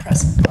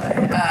Press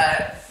play.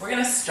 We're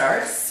going to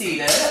start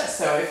seated.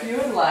 So if you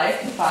would like,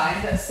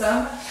 find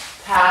some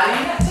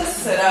padding to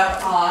sit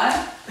up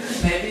on.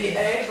 Maybe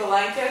a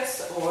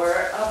blanket or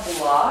a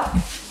block.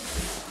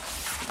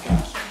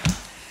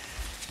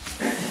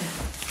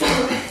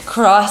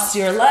 Cross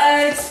your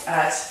legs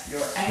at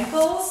your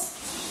ankles.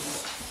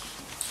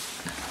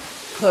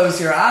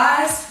 Close your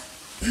eyes.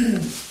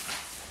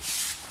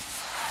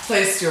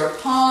 Place your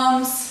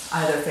palms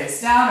either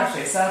face down or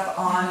face up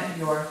on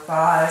your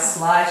thighs.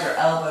 Slide your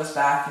elbows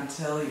back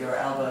until your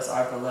elbows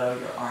are below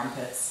your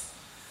armpits.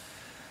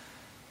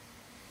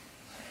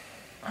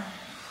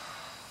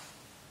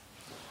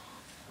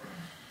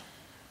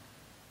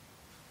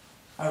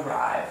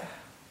 Arrive.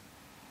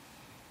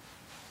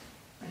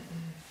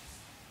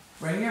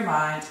 Bring your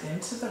mind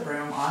into the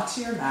room,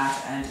 onto your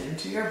mat, and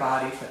into your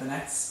body for the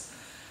next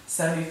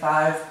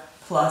 75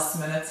 plus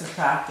minutes of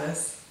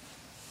practice.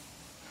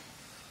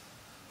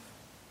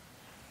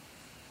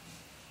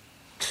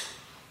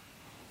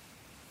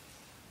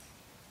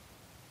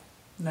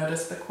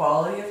 Notice the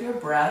quality of your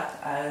breath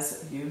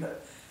as you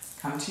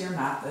come to your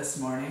mat this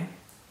morning.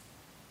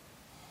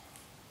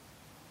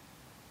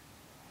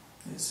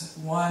 Is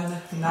one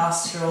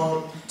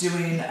nostril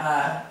doing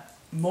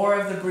more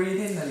of the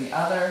breathing than the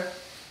other?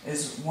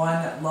 Is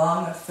one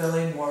lung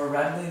filling more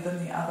readily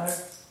than the other?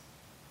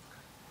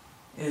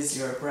 Is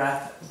your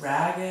breath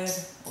ragged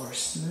or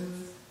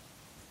smooth?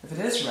 If it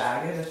is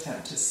ragged,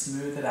 attempt to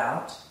smooth it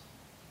out.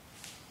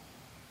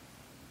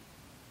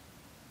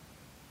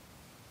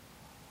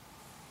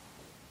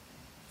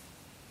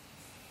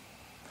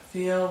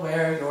 Feel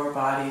where your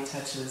body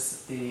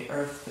touches the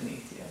earth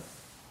beneath you.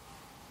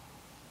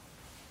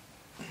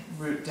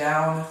 Root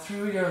down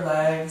through your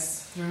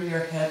legs, through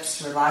your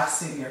hips,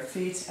 relaxing your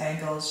feet,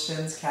 ankles,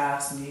 shins,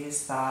 calves,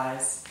 knees,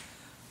 thighs,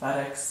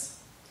 buttocks.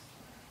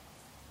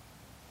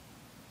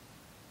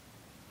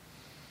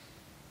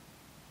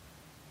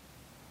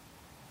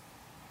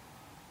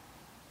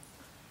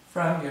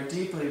 From your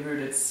deeply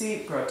rooted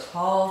seat, grow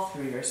tall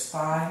through your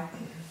spine.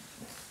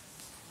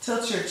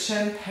 Tilt your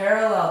chin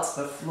parallel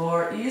to the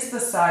floor. Ease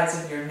the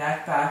sides of your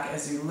neck back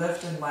as you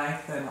lift and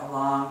lengthen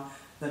along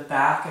the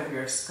back of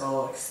your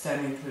skull,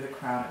 extending through the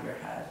crown of your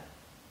head.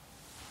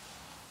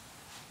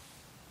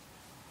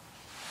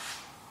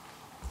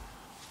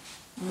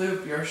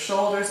 Loop your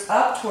shoulders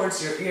up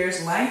towards your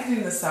ears,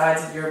 lengthening the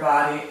sides of your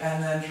body,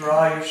 and then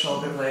draw your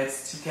shoulder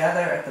blades together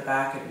at the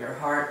back of your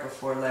heart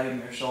before letting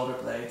your shoulder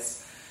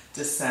blades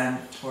descend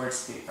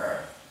towards the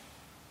earth.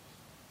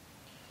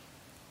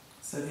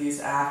 So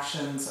these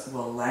actions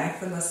will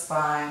lengthen the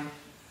spine,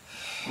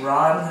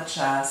 broaden the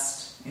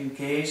chest,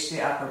 engage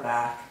the upper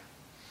back.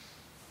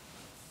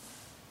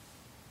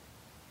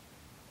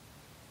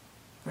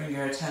 Bring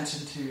your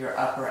attention to your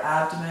upper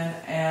abdomen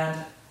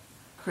and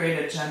create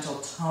a gentle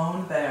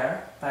tone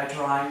there by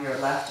drawing your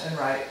left and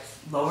right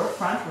lower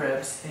front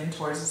ribs in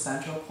towards the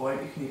central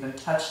point. You can even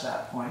touch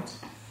that point.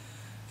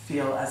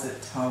 Feel as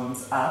it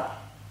tones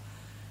up.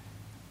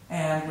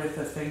 And with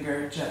the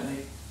finger,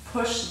 gently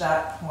push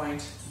that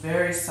point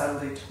very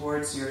subtly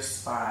towards your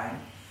spine.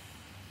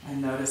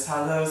 And notice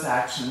how those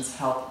actions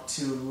help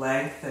to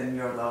lengthen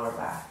your lower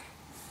back.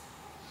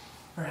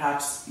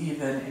 Perhaps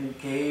even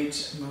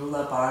engage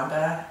Mula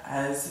Bandha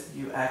as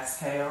you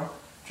exhale,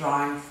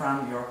 drawing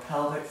from your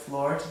pelvic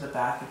floor to the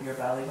back of your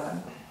belly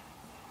button.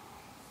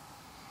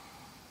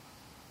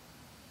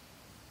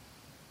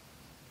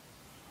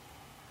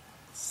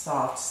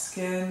 Soft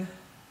skin,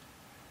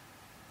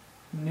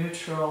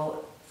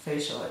 neutral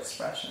facial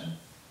expression.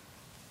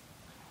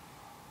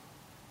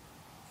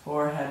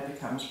 Forehead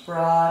becomes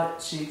broad,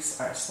 cheeks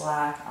are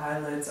slack,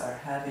 eyelids are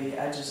heavy,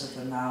 edges of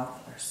the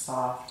mouth are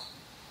soft.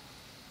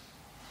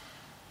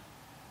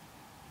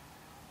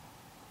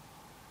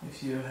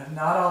 If you have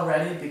not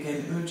already,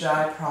 begin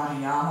Ujjayi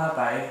Pranayama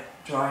by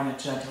drawing a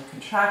gentle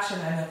contraction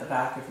in at the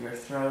back of your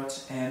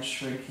throat and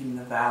shrinking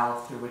the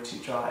valve through which you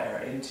draw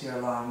air into your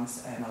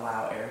lungs and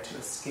allow air to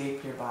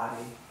escape your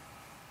body.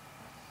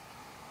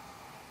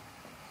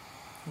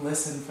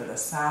 Listen for the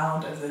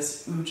sound of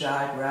this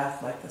Ujjayi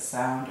breath like the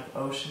sound of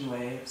ocean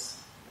waves.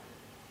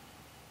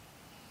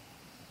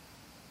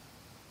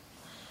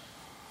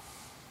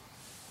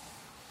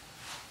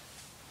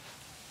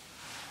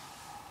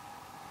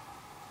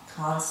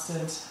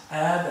 Constant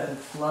ebb and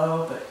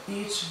flow, but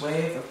each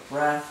wave of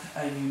breath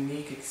a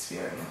unique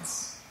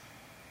experience.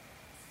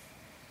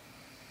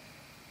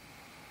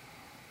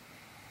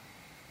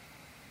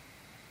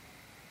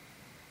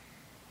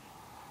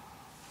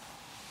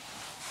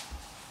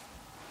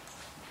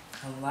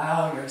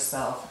 Allow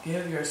yourself,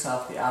 give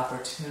yourself the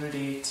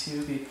opportunity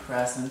to be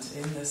present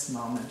in this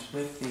moment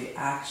with the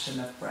action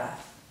of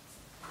breath.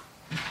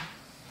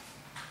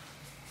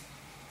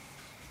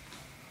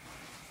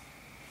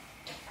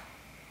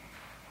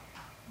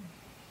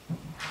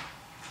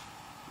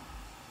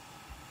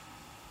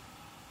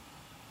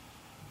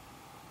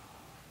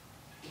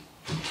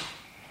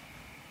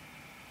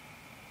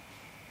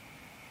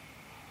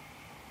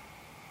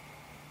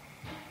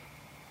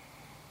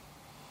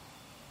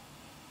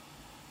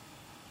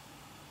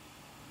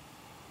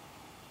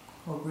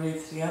 We'll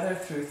breathe together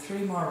through 3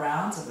 more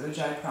rounds of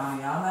Ujjayi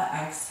Pranayama.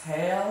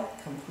 Exhale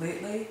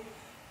completely.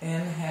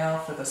 Inhale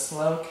for the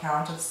slow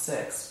count of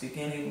 6,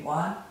 beginning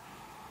 1,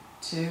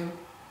 2,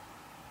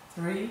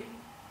 3,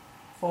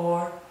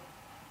 4,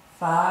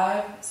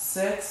 5,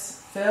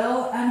 6.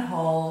 Fill and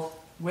hold.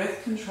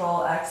 With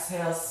control,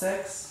 exhale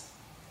 6,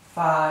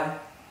 5,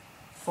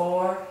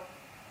 4,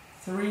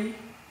 3,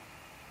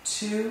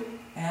 2,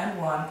 and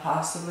 1.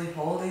 Possibly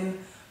holding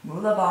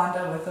Mula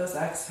Bandha with those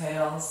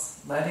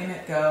exhales, letting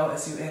it go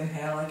as you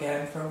inhale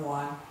again for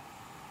 1,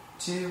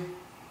 2,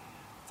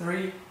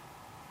 3,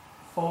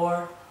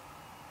 4,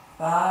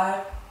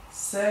 5,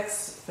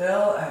 6.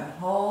 Fill and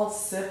hold.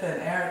 Sip in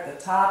air at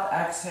the top.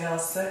 Exhale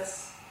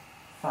 6,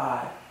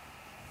 5,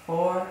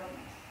 4,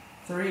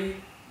 3,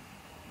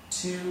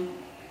 2,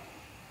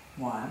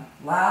 1.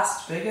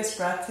 Last biggest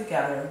breath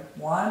together.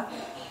 1,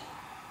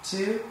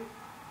 2,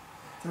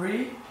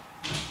 3,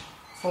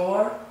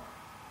 4,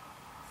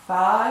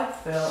 5.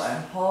 Fill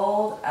and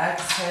hold.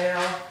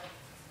 Exhale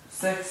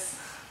 6,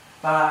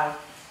 5,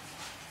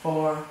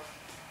 4,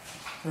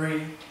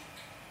 3,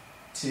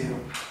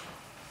 2,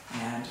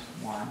 and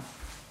 1.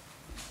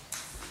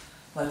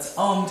 Let's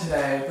Om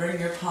today. Bring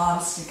your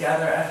palms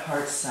together at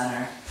heart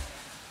center.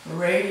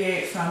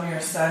 Radiate from your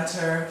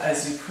center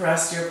as you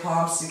press your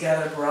palms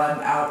together,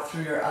 broaden out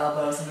through your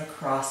elbows and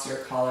across your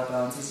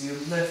collarbones as you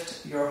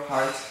lift your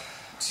heart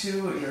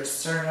to your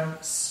sternum.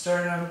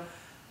 Sternum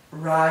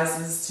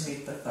rises to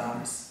meet the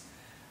thumbs.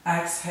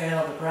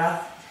 Exhale the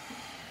breath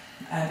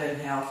and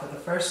inhale for the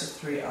first of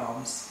 3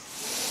 Oms.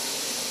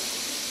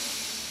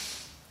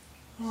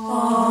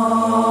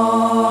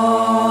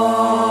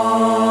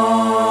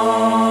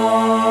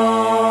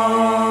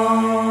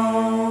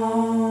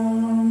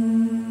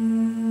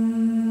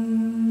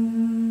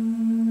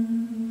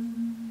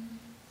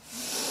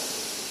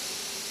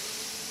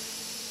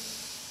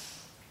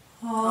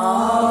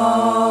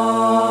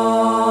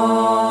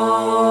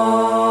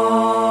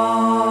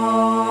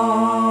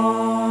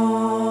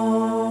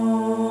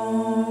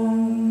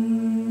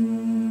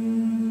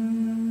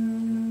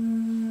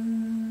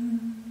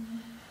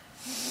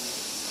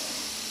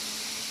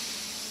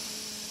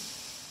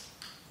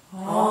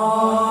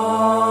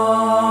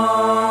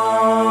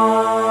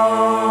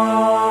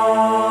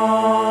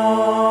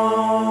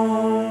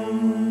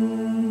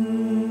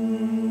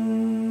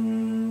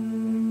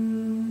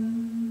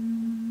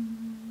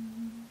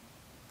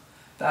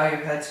 Bow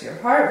your head to your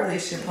heart,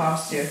 release your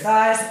palms to your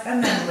thighs,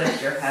 and then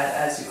lift your head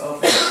as you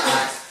open your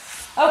eyes.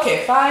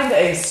 Okay, find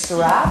a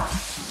strap.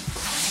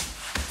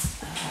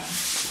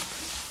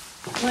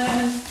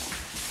 There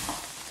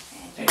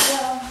you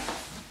go.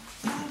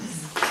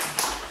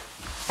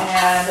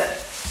 And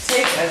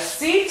take a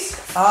seat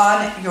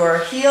on your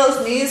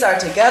heels. Knees are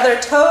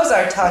together, toes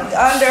are tucked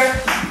under.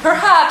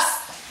 Perhaps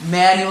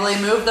manually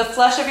move the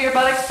flesh of your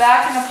buttocks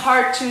back and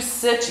apart to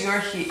sit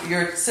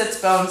your sits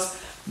bones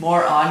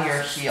more on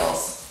your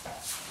heels.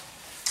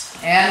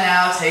 And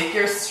now take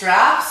your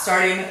strap,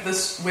 starting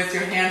this with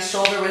your hands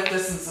shoulder width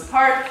distance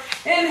apart.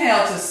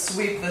 Inhale to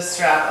sweep the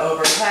strap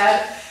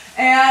overhead.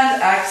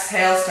 And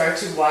exhale, start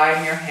to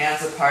widen your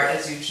hands apart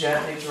as you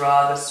gently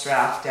draw the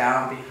strap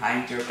down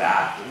behind your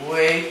back,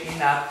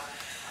 waking up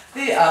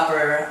the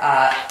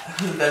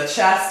the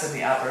chest and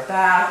the upper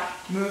back,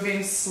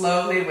 moving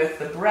slowly with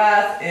the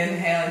breath,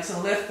 inhaling to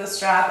lift the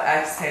strap,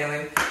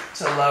 exhaling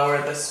to lower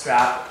the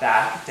strap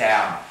back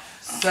down.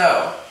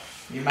 So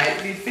you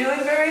might be feeling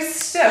very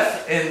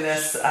stiff in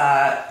this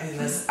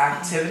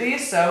activity.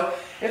 So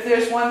if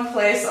there's one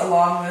place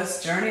along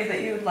this journey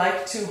that you'd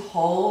like to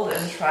hold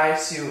and try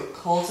to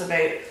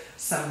cultivate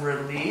some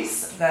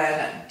release,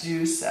 then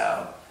do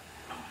so.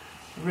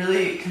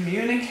 Really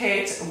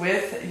communicate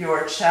with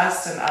your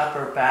chest and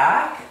upper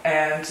back,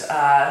 and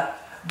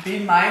be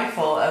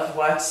mindful of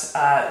what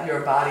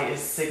your body is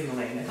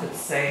signaling. If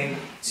it's saying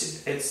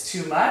it's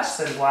too much,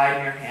 then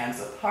widen your hands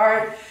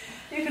apart.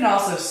 You can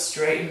also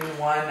straighten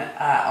one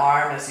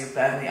arm as you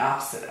bend the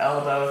opposite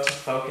elbow to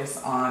focus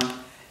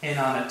in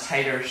on a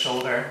tighter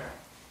shoulder.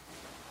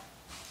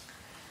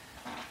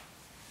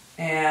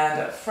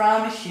 And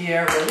from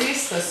here,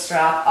 release the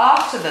strap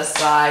off to the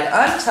side,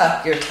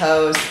 untuck your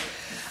toes,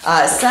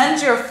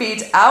 send your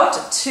feet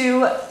out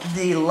to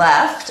the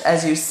left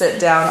as you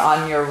sit down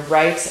on your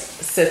right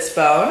sits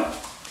bone.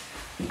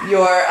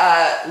 Your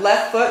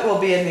left foot will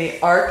be in the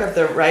arc of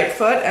the right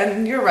foot,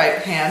 and your right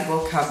hand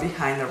will come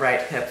behind the right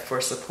hip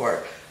for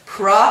support.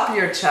 Prop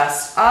your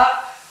chest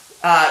up.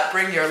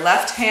 Bring your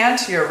left hand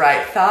to your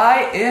right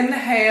thigh.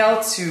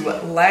 Inhale to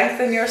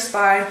lengthen your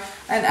spine,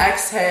 and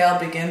exhale,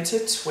 begin to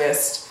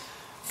twist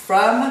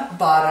from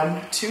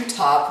bottom to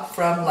top,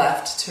 from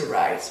left to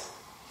right.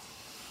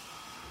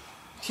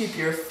 Keep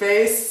your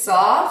face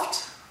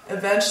soft,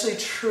 eventually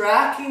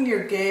tracking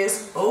your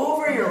gaze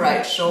over your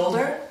right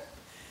shoulder,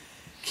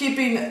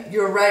 keeping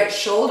your right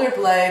shoulder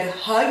blade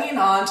hugging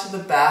onto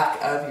the back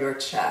of your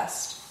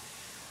chest.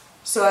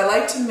 So I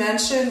like to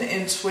mention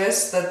in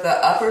twist that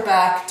the upper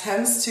back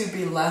tends to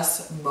be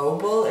less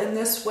mobile in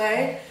this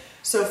way.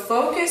 So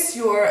focus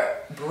your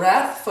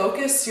breath,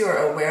 focus your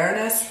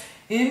awareness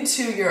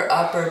into your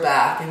upper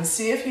back and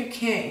see if you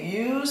can't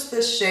use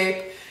the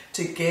shape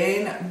to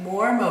gain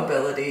more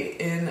mobility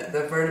in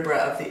the vertebra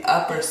of the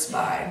upper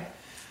spine.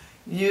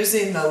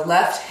 Using the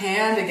left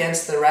hand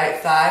against the right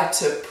thigh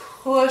to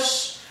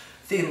push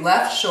the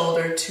left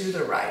shoulder to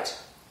the right.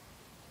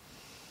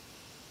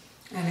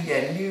 And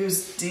again,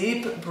 use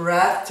deep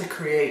breath to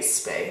create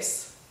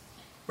space.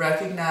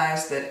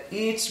 Recognize that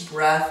each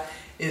breath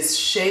is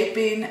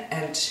shaping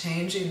and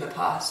changing the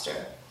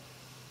posture.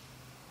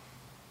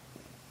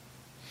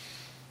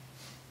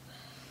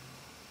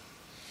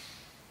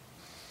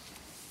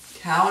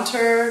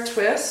 Counter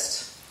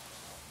twist.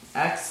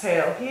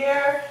 Exhale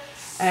here.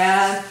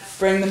 And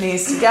bring the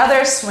knees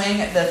together. Swing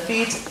the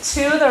feet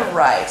to the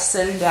right.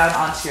 Sitting down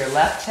onto your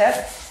left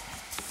hip.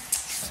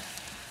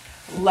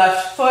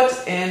 Left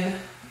foot in,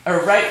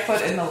 or right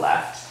foot in the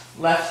left.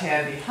 Left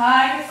hand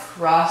behind.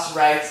 Cross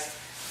right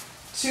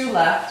to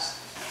left.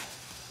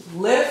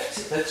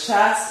 Lift the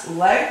chest,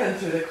 lengthen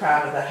through the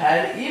crown of the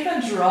head.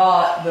 Even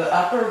draw the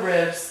upper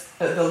ribs,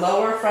 the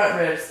lower front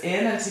ribs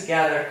in and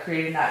together,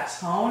 creating that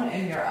tone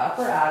in your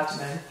upper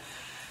abdomen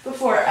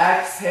before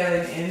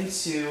exhaling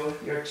into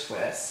your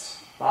twist.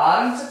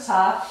 Bottom to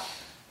top,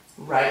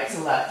 right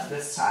to left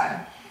this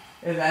time.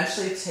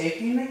 Eventually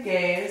taking the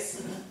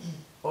gaze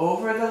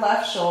over the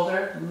left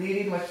shoulder,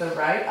 leading with the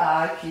right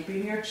eye,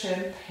 keeping your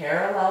chin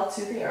parallel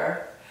to the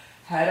earth,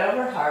 head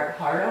over heart,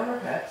 heart over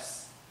hips.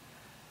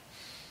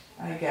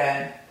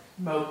 Again,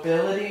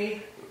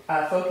 mobility,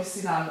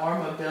 focusing on more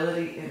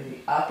mobility in the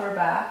upper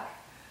back.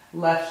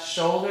 Left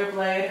shoulder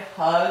blade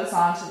hugs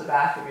onto the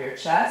back of your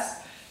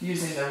chest,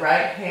 using the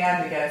right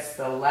hand against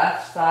the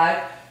left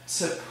thigh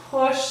to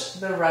push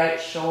the right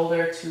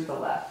shoulder to the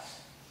left.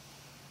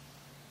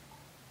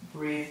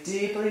 Breathe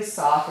deeply,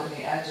 soften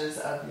the edges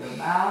of your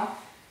mouth.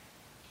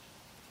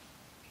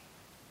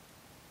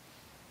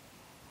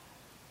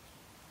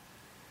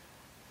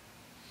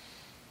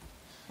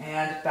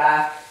 And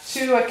back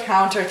to a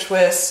counter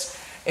twist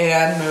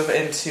and move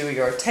into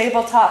your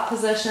tabletop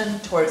position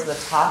towards the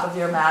top of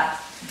your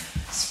mat.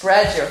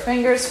 Spread your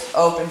fingers,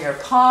 open your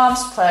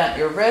palms, plant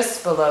your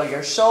wrists below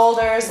your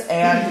shoulders,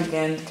 and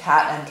begin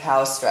cat and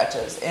cow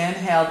stretches.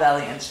 Inhale,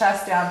 belly and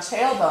chest down,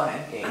 tailbone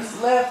and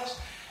gaze lift,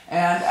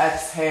 and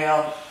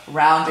exhale,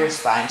 round your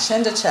spine,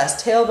 chin to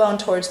chest, tailbone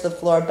towards the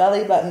floor,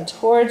 belly button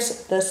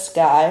towards the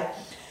sky.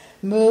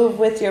 Move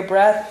with your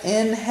breath.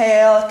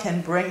 Inhale can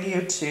bring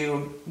you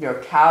to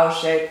your cow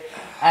shape.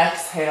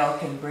 Exhale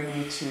can bring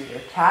you to your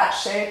cat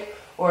shape,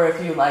 or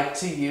if you like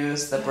to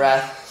use the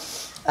breath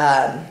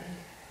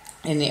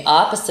in the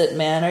opposite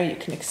manner, you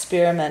can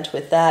experiment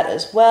with that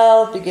as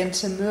well. Begin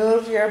to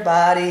move your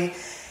body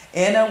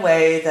in a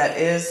way that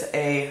is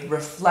a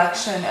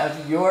reflection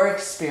of your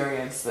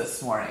experience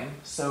this morning.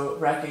 So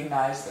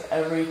recognize that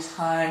every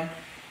time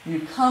you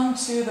come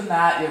to the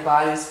mat,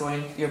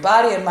 your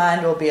body and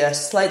mind will be a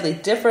slightly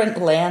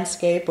different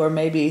landscape, or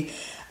maybe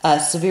a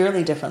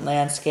severely different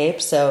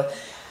landscape. So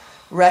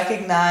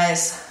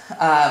recognize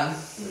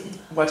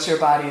what your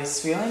body is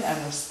feeling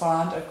and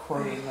respond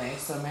accordingly.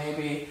 So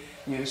maybe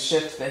you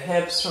shift the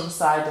hips from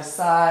side to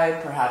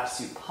side. Perhaps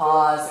you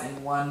pause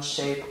in one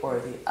shape or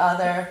the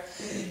other.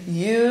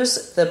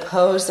 Use the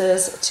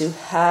poses to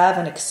have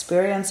an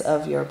experience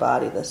of your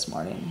body this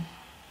morning.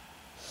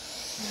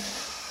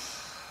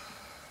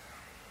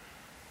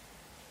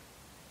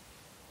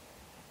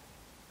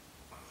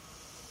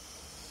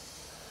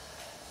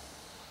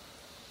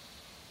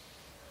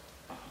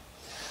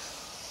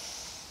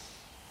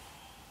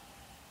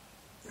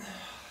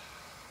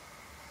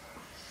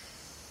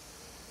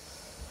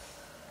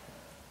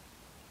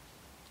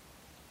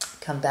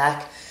 Come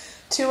back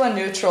to a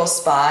neutral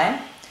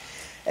spine.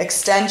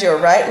 Extend your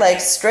right leg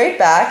straight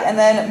back and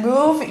then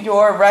move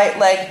your right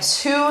leg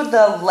to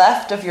the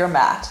left of your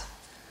mat.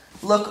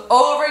 Look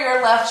over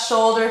your left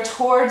shoulder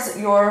towards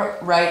your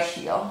right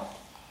heel.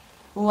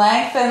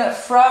 Lengthen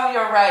from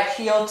your right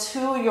heel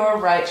to your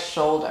right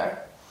shoulder.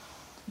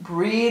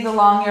 Breathe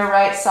along your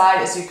right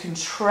side as you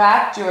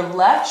contract your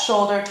left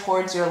shoulder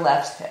towards your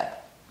left hip.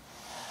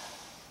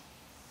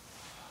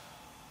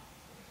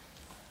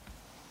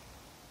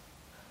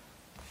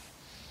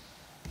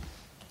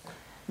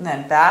 And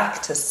then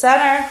back to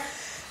center.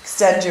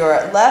 Extend your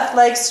left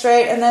leg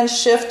straight and then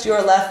shift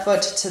your left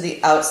foot to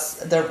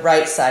the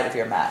right side of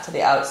your mat, to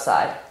the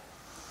outside.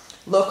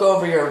 Look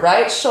over your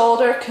right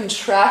shoulder.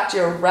 Contract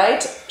your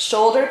right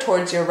shoulder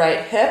towards your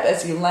right hip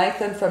as you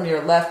lengthen from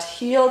your left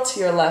heel to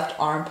your left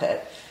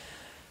armpit.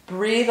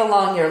 Breathe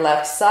along your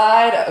left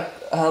side,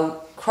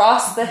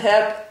 across the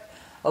hip,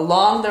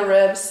 along the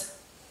ribs.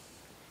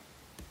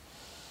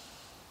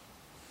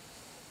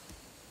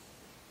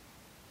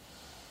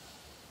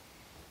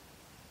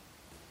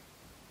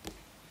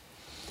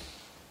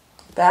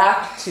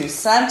 Back to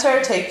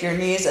center. Take your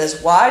knees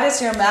as wide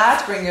as your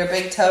mat. Bring your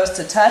big toes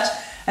to touch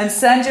and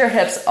send your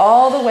hips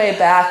all the way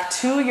back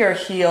to your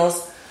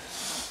heels.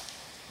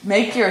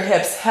 Make your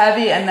hips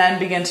heavy and then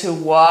begin to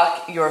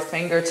walk your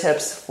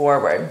fingertips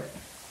forward.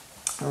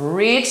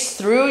 Reach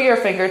through your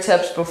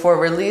fingertips before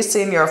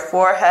releasing your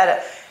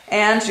forehead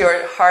and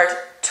your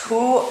heart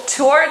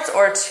towards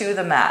or to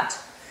the mat.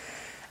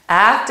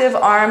 Active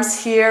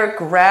arms here,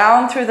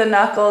 ground through the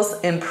knuckles,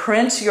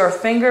 imprint your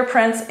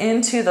fingerprints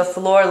into the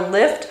floor,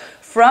 lift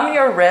from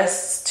your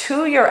wrists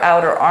to your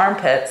outer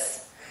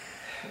armpits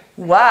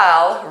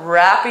while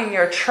wrapping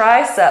your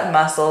tricep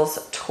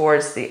muscles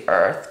towards the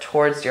earth,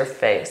 towards your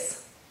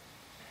face.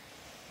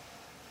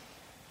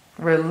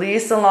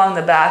 Release along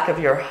the back of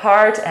your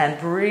heart and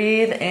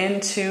breathe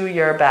into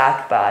your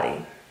back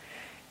body.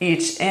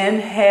 Each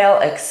inhale,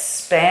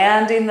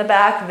 expanding the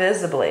back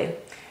visibly.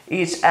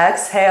 Each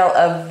exhale,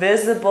 a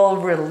visible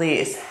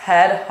release.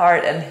 Head,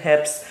 heart, and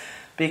hips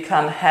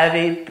become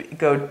heavy.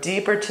 Go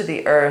deeper to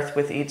the earth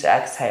with each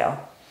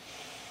exhale.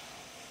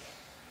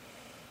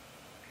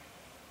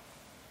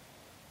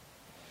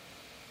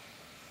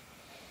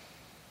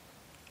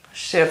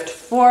 Shift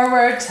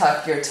forward,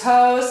 tuck your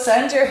toes,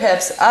 send your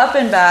hips up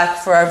and back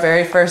for our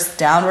very first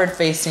downward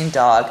facing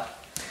dog.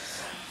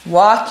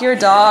 Walk your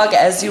dog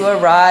as you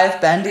arrive,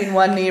 bending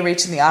one knee,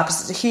 reaching the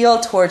opposite heel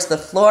towards the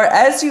floor.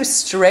 As you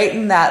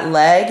straighten that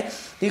leg,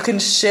 you can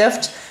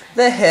shift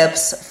the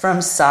hips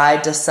from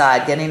side to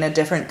side, getting a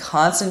different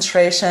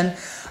concentration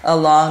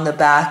along the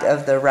back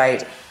of the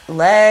right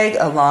leg,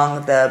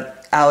 along the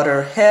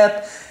outer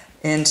hip,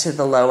 into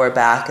the lower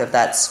back of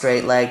that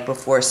straight leg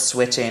before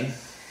switching.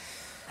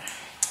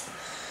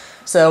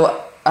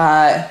 So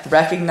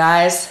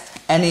recognize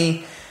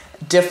any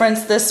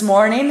difference this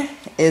morning.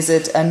 Is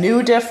it a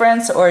new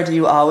difference, or do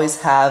you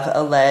always have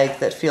a leg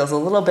that feels a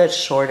little bit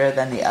shorter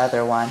than the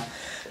other one?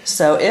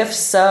 So if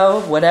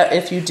so,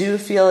 if you do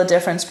feel a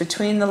difference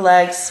between the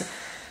legs,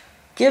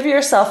 give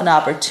yourself an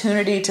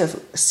opportunity to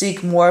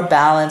seek more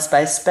balance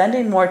by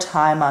spending more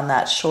time on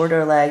that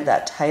shorter leg,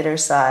 that tighter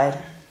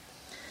side.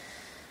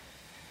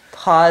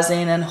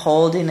 Pausing and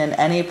holding in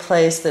any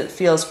place that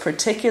feels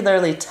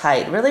particularly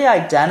tight. Really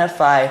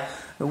identify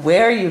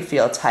where you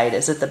feel tight.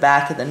 Is it the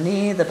back of the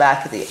knee, the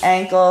back of the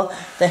ankle,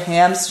 the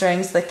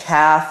hamstrings, the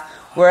calf?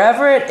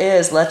 Wherever it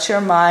is, let your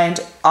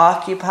mind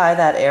occupy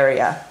that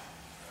area.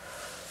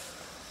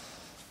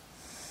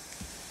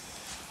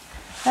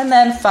 And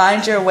then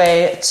find your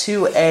way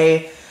to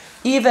a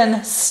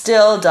even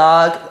still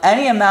dog.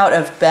 Any amount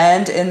of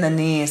bend in the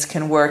knees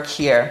can work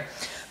here.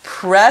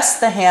 Press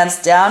the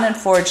hands down and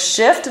forward.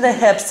 Shift the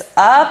hips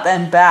up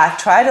and back.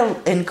 Try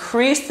to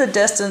increase the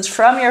distance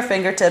from your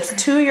fingertips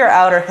to your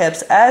outer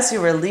hips as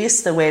you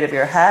release the weight of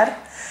your head.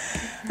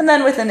 And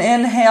then with an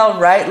inhale,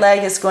 right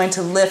leg is going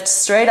to lift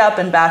straight up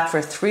and back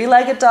for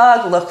three-legged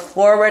dog. Look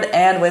forward,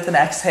 and with an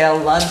exhale,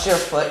 lunge your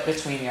foot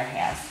between your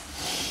hands.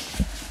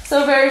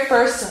 So very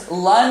first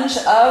lunge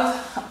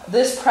of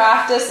this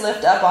practice,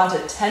 lift up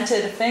onto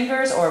tented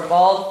fingers or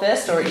balled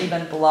fist or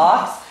even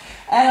blocks.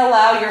 And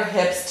allow your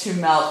hips to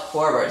melt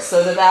forward.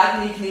 So the back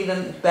knee can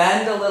even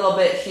bend a little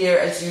bit here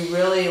as you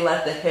really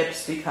let the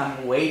hips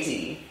become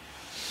weighty.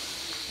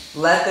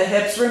 Let the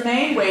hips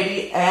remain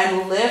weighty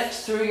and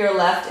lift through your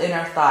left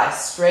inner thigh.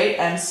 Straight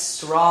and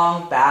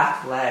strong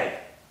back leg.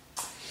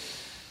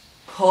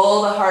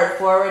 Pull the heart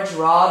forward.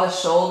 Draw the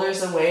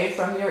shoulders away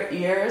from your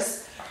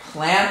ears.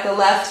 Plant the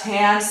left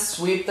hand.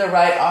 Sweep the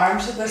right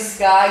arm to the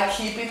sky,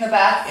 keeping the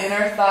back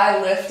inner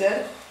thigh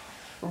lifted.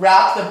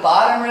 Wrap the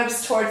bottom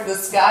ribs towards the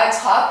sky,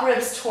 top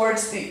ribs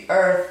towards the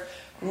earth.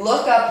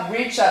 Look up,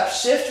 reach up,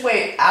 shift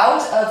weight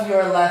out of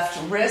your left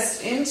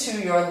wrist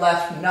into your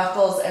left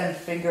knuckles and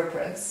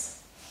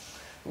fingerprints.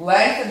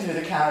 Lengthen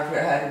through the crown of your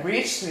head,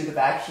 reach through the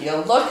back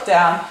heel, look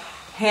down,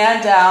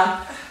 hand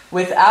down.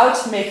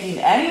 Without making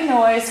any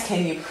noise,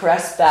 can you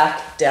press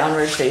back,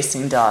 downward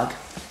facing dog?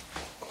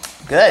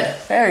 Good,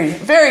 very,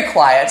 very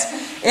quiet.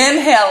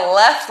 Inhale,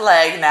 left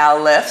leg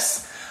now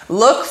lifts.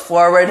 Look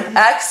forward,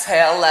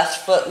 exhale,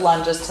 left foot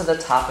lunges to the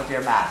top of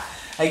your mat.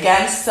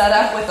 Again, set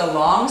up with a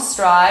long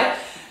stride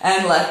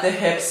and let the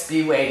hips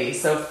be weighty.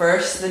 So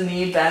first the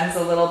knee bends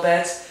a little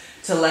bit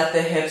to let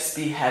the hips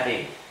be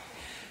heavy.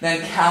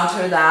 Then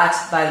counter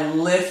that by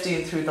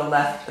lifting through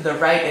the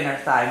right inner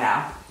thigh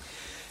now.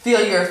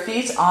 Feel your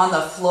feet on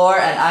the floor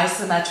and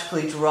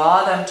isometrically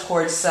draw them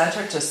towards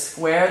center to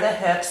square the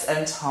hips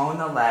and tone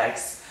the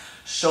legs.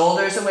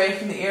 Shoulders away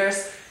from the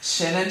ears,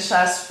 chin and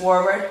chest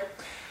forward.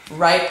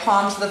 Right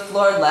palm to the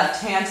floor,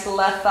 left hand to the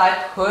left thigh.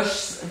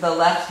 Push the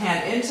left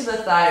hand into the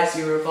thigh as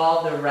you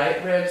revolve the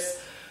right ribs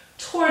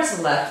towards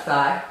the left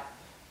thigh.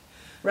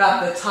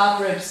 Wrap the top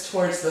ribs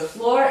towards the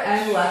floor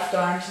and left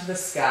arm to the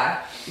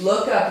sky.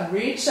 Look up,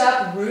 reach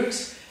up,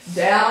 root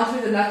down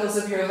through the knuckles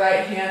of your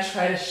right hand.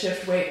 Try to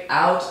shift weight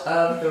out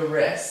of the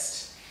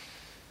wrist.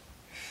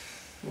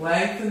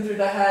 Lengthen through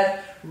the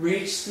head,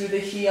 reach through the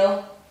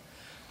heel.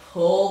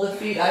 Pull the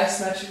feet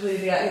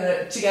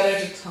isometrically together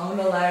to tone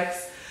the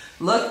legs.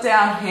 Look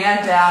down,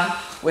 hand down,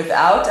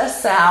 without a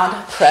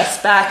sound.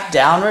 Press back,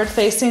 downward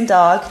facing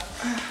dog.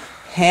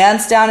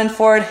 Hands down and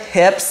forward,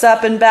 hips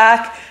up and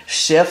back.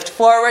 Shift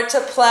forward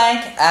to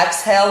plank.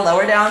 Exhale,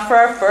 lower down for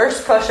our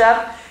first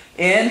push-up.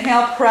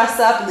 Inhale, press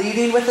up,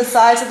 leading with the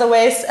sides of the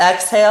waist.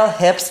 Exhale,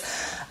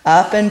 hips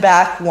up and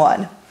back,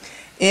 1.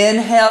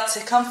 Inhale to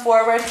come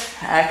forward.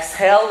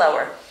 Exhale,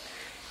 lower.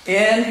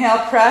 Inhale,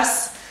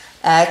 press.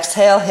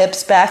 Exhale,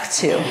 hips back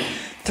 2.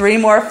 3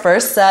 more,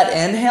 first set.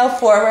 Inhale,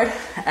 forward.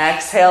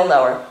 Exhale,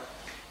 lower.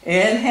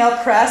 Inhale,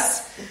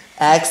 press.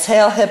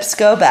 Exhale, hips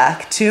go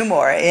back. 2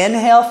 more.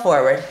 Inhale,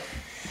 forward.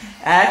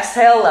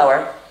 Exhale,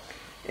 lower.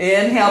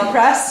 Inhale,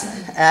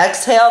 press.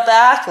 Exhale,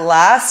 back.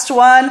 Last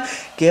one.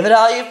 Give it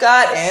all you've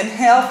got.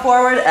 Inhale,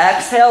 forward.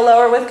 Exhale,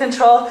 lower with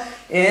control.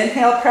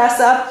 Inhale, press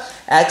up.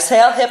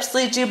 Exhale, hips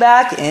lead you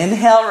back.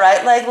 Inhale,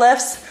 right leg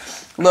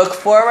lifts. Look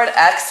forward.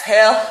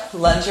 Exhale,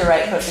 lunge your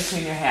right foot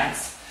between your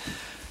hands.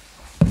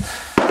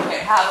 Okay,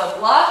 have a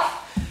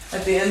block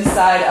at the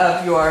inside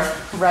of your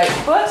right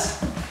foot.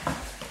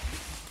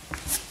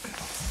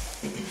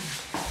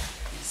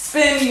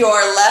 Spin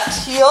your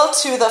left heel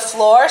to the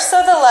floor so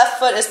the left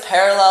foot is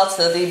parallel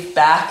to the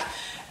back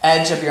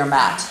edge of your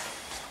mat.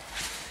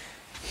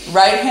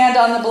 Right hand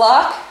on the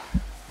block.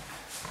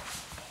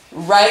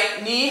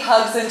 Right knee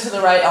hugs into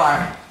the right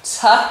arm.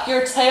 Tuck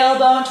your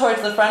tailbone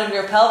towards the front of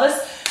your pelvis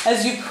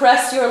as you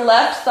press your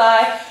left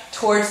thigh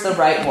towards the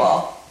right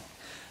wall.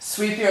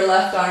 Sweep your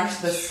left arm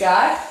to the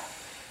sky.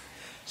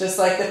 Just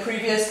like the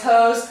previous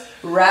pose,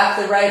 wrap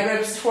the right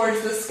ribs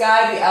towards the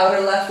sky, the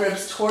outer left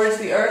ribs towards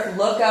the earth.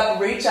 Look up,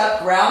 reach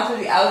up, ground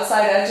through the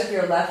outside edge of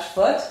your left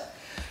foot.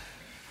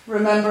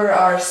 Remember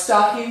our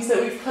stockings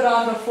that we've put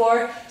on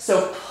before.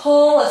 So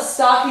pull a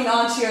stocking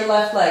onto your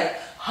left leg,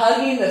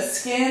 hugging the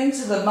skin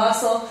to the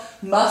muscle,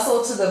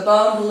 muscle to the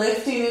bone,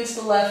 lifting into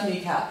the left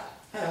kneecap.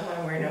 I don't want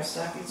to wear no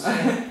stockings.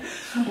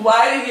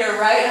 Widen your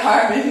right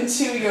arm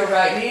into your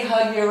right knee.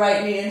 Hug your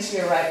right knee into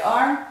your right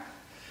arm.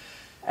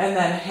 And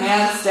then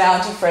hands down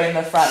to frame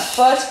the front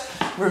foot.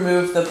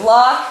 Remove the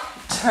block.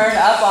 Turn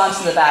up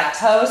onto the back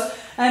toes.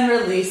 And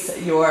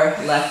release your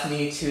left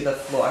knee to the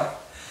floor.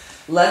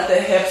 Let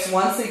the hips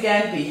once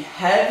again be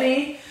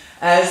heavy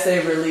as they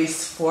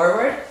release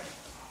forward.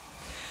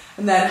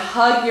 And then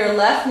hug your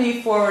left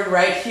knee forward.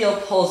 Right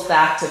heel pulls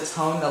back to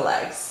tone the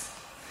legs.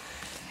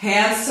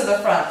 Hands to the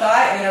front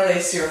thigh,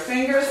 interlace your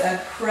fingers,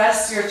 and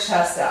press your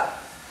chest up.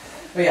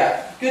 But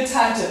yeah, good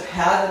time to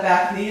pad the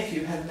back knee if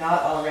you have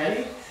not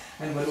already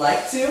and would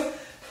like to.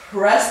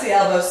 Press the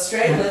elbows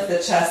straight, lift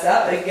the chest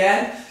up.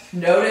 Again,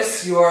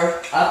 notice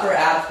your upper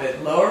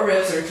abdomen. Lower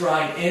ribs are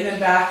drawing in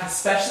and back,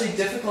 especially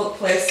difficult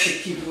place to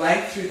keep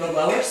length through the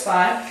lower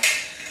spine.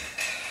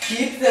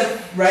 Keep the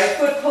right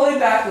foot pulling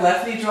back,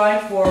 left knee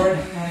drawing forward,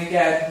 and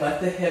again, let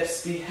the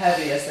hips be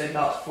heavy as they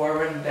melt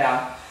forward and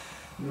down.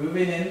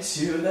 Moving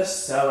into the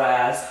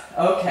psoas.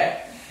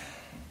 Okay.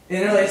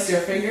 Interlace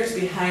your fingers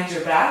behind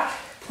your back.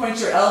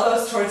 Point your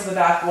elbows towards the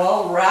back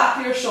wall.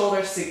 Wrap your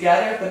shoulders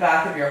together at the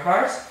back of your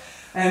heart.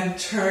 And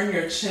turn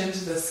your chin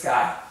to the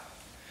sky.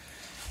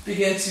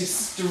 Begin to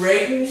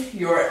straighten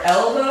your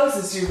elbows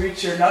as you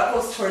reach your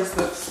knuckles towards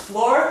the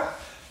floor.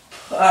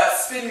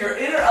 Spin your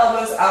inner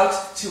elbows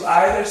out to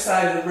either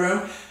side of the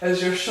room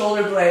as your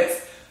shoulder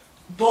blades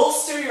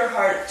bolster your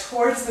heart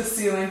towards the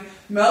ceiling.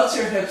 Melt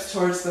your hips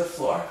towards the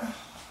floor.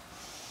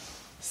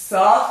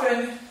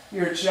 Soften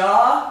your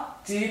jaw,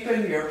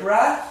 deepen your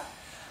breath,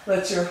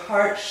 let your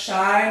heart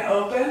shine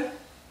open,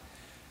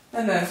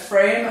 and then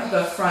frame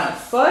the front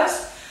foot,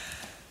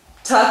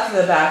 tuck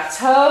the back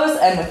toes,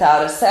 and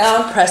without a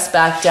sound, press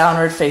back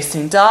downward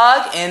facing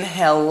dog.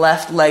 Inhale,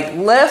 left leg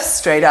lifts,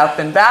 straight up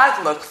and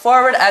back, look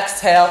forward,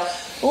 exhale,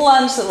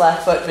 lunge the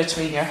left foot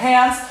between your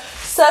hands,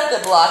 set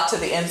the block to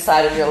the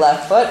inside of your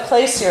left foot,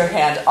 place your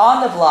hand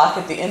on the block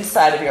at the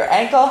inside of your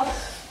ankle.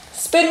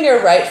 Spin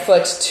your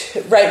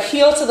right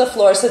heel to the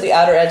floor so the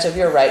outer edge of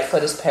your right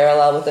foot is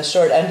parallel with the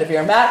short end of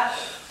your mat.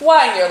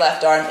 Wind your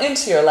left arm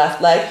into your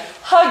left leg.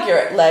 Hug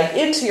your leg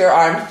into your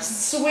arm.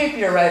 Sweep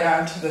your right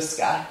arm to the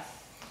sky.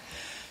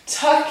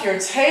 Tuck your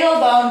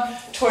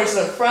tailbone towards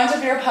the front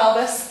of your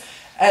pelvis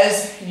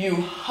as you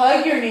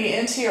hug your knee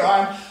into your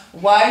arm.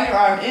 Wind your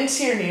arm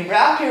into your knee.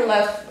 Wrap your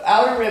left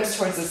outer ribs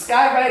towards the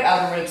sky, right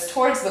outer ribs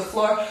towards the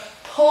floor.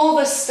 Pull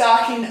the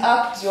stocking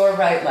up your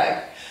right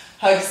leg.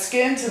 Hug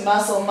skin to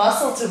muscle,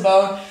 muscle to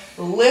bone.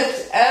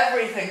 Lift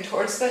everything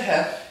towards the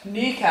hip.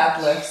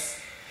 Kneecap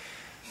lifts.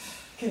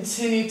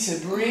 Continue to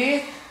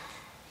breathe.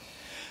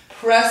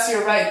 Press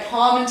your right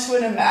palm into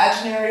an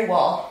imaginary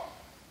wall.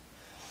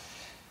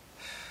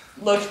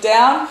 Look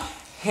down,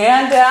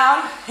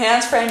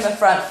 hands frame the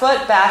front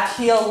foot, back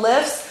heel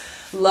lifts.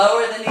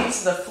 Lower the knee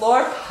to the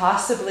floor,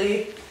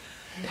 possibly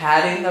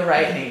patting the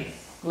right knee.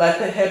 Let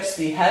the hips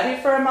be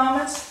heavy for a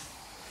moment.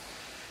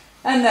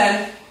 And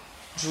then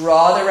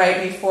draw the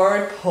right knee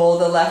forward, pull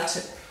the left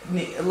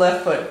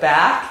foot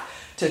back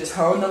to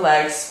tone the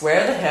legs,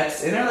 square the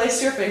hips,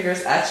 interlace your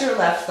fingers at your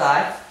left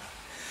thigh.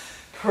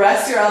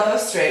 Press your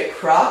elbows straight,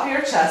 prop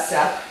your chest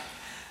up.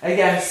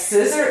 Again,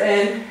 scissor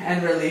in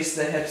and release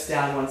the hips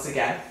down once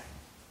again.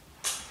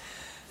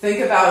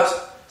 Think about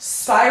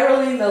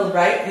spiraling the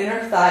right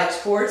inner thigh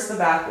towards the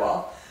back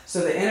wall.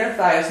 So the inner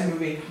thigh is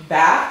moving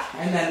back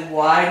and then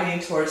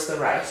widening towards the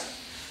right.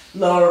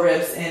 Lower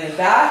ribs in and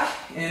back.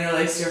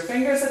 Interlace your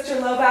fingers at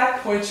your low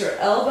back. Point your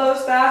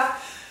elbows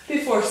back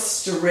before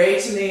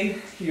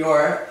straightening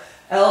your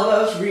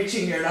elbows,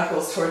 reaching your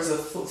knuckles towards the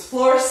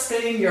floor,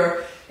 spinning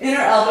your Inner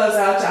elbows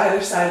out to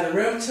either side of the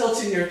room,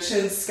 tilting your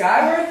chin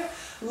skyward,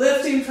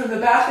 lifting from the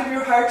back of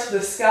your heart to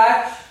the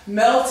sky,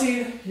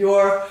 melting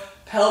your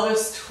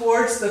pelvis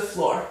towards the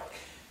floor.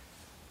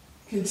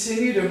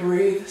 Continue to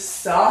breathe,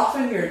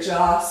 soften your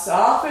jaw,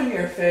 soften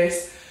your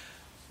face,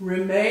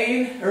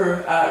 remain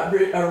or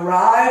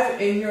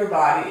arrive in your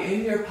body,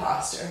 in your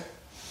posture.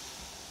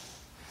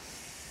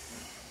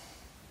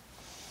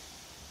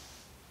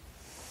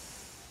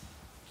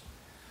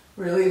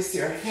 Release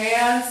your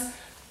hands,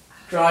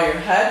 draw your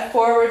head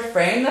forward,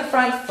 frame the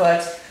front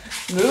foot,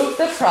 move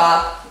the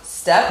prop,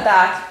 step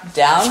back,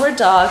 downward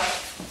dog.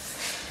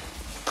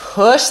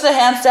 Push the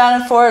hands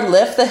down and forward,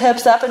 lift the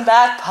hips up and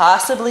back,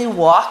 possibly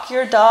walk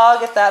your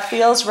dog if that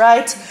feels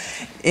right.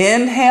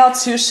 Inhale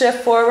to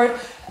shift forward,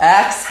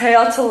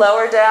 exhale to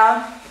lower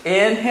down,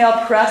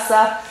 inhale, press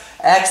up,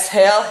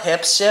 exhale,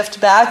 hips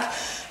shift back.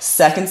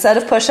 Second set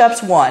of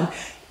push-ups, 1.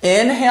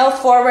 Inhale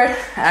forward,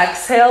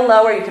 exhale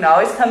lower, you can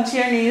always come to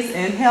your knees,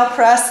 inhale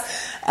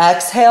press,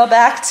 exhale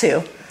back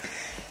 2.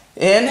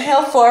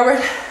 Inhale forward,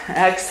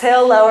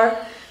 exhale lower,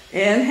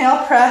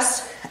 inhale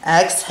press,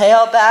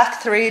 exhale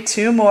back 3,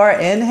 2 more,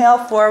 inhale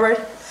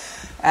forward,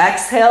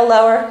 exhale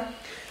lower,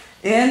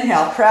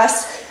 inhale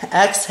press,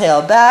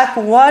 exhale back,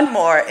 1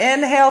 more,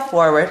 inhale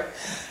forward,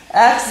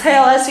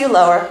 exhale as you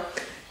lower,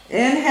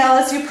 inhale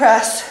as you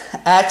press,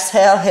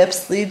 exhale,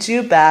 hips lead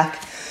you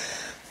back,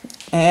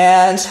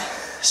 and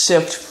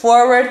shift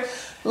forward,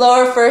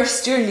 lower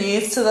first your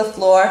knees to the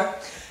floor,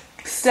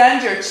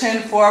 extend your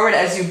chin forward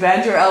as you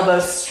bend your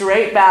elbows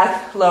straight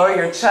back, lower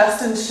your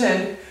chest and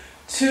chin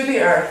to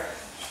the earth.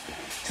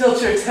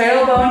 Tilt your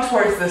tailbone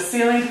towards the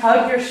ceiling,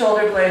 hug your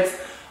shoulder blades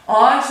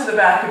onto the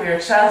back of your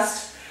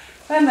chest,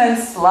 and then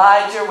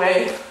slide your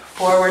way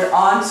forward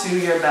onto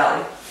your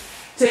belly.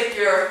 Take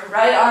your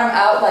right arm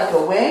out like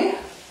a wing.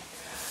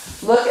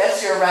 Look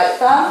at your right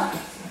thumb.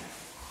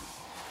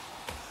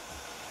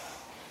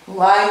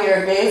 Line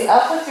your gaze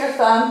up with your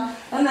thumb,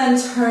 and then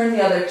turn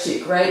the other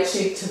cheek, right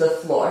cheek to the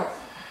floor.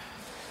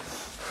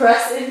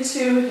 Press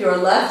into your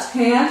left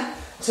hand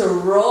to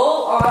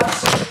roll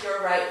onto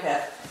your right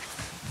hip.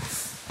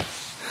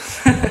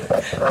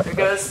 There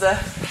goes the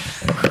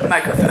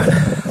microphone.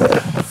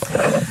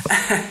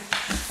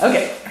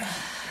 Okay,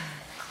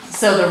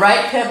 so the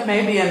right hip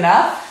may be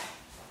enough.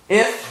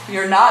 If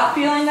you're not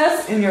feeling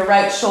this in your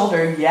right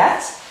shoulder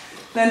yet,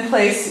 then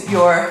place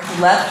your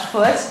left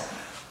foot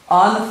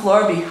on the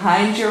floor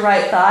behind your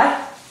right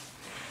thigh.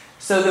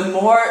 So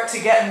to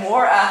get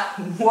more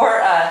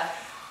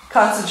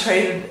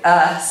concentrated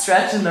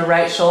stretch in the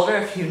right shoulder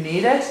if you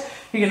need it,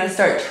 you're going to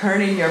start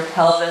turning your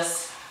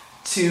pelvis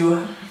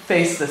to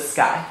face the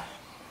sky.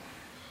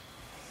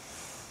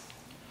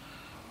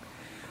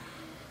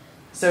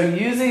 So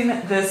using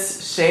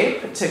this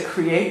shape to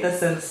create the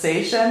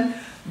sensation,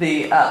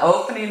 the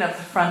opening of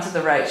the front of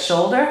the right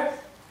shoulder,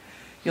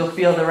 you'll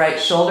feel the right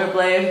shoulder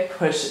blade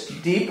push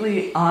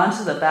deeply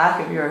onto the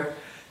back of your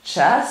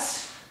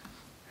chest,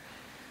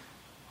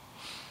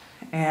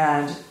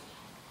 and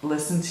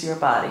listen to your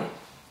body.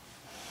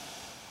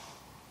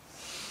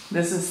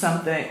 This is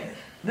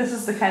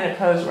the kind of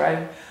pose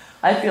where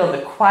I feel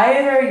the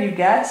quieter you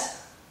get,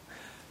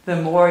 the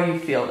more you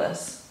feel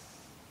this.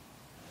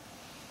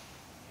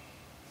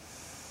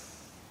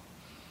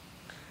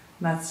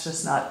 And that's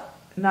just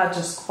not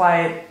just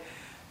quiet,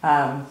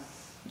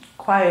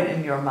 quiet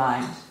in your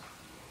mind.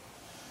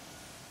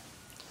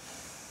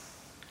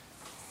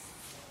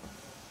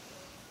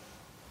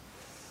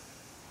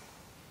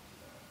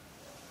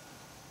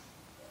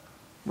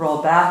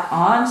 Roll back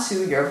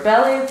onto your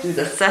belly through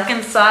the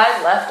second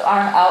side, left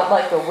arm out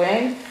like a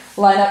wing.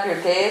 Line up your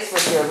gaze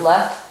with your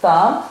left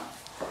thumb,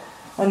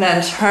 and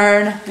then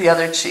turn the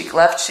other cheek,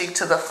 left cheek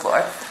to the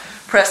floor.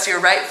 Press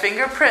your right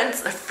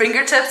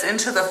fingertips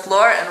into the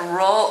floor and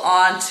roll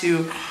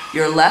onto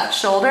your left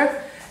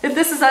shoulder. If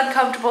this is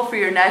uncomfortable for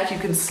your neck, you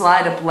can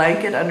slide a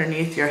blanket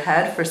underneath your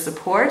head for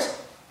support.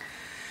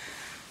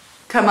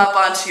 Come up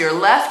onto your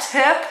left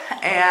hip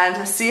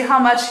and see how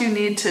much you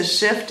need to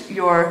shift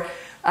your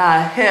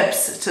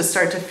hips to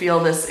start to feel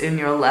this in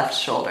your left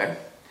shoulder.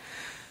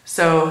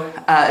 So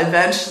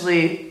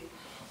eventually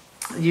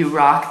you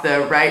rock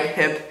the right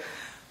hip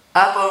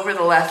up over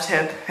the left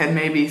hip and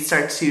maybe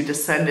start to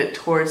descend it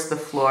towards the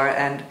floor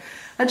and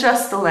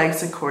adjust the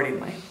legs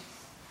accordingly.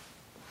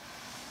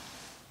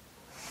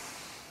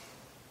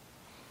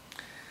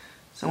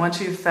 So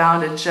once you've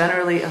found a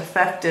generally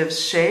effective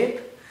shape,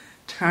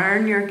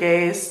 turn your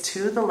gaze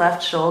to the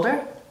left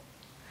shoulder.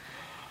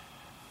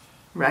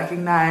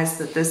 Recognize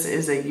that this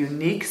is a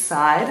unique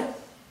side.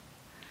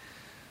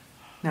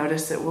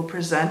 Notice it will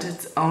present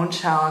its own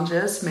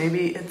challenges.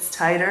 Maybe it's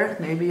tighter,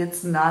 maybe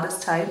it's not as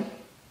tight.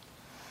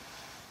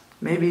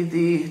 Maybe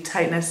the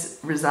tightness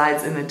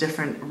resides in a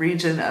different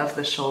region of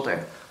the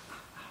shoulder.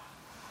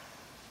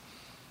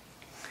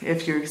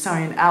 If you're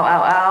saying ow,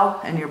 ow,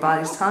 ow, and your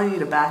body's telling you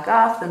to back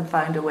off, then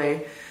find a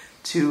way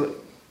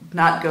to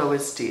not go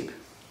as deep.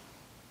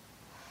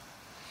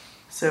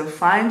 So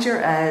find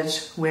your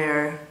edge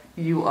where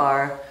you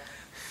are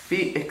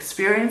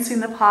experiencing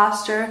the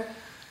posture,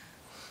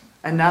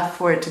 Enough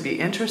for it to be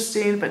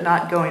interesting, but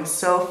not going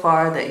so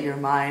far that your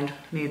mind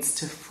needs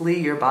to flee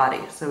your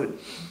body. So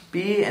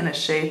be in a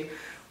shape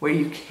where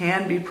you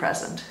can be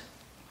present.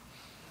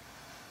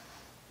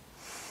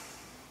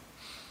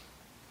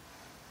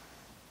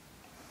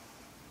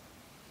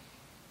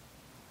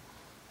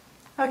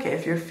 Okay,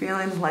 if you're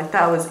feeling like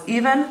that was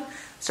even,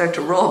 start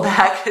to roll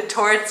back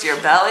towards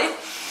your belly.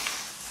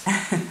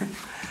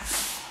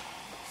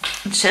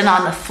 Chin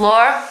on the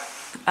floor,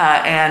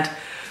 and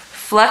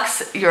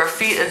flex your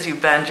feet as you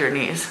bend your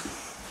knees.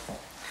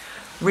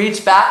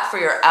 Reach back for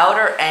your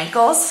outer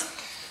ankles.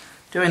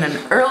 Doing an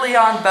early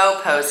on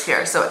bow pose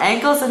here. So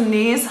ankles and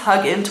knees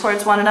hug in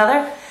towards one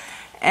another.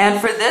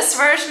 And for this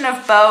version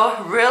of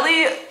bow,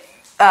 really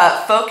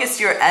focus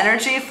your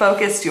energy,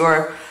 focus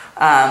your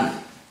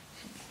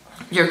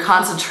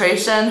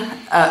concentration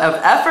of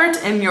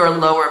effort in your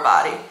lower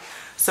body.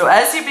 So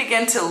as you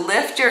begin to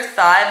lift your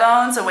thigh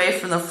bones away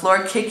from the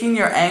floor, kicking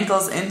your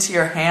ankles into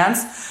your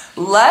hands,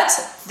 let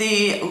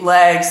the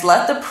legs,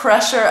 let the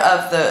pressure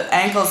of the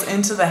ankles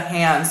into the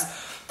hands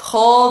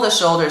pull the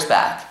shoulders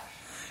back.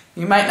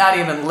 You might not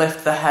even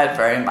lift the head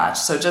very much.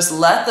 So just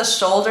let the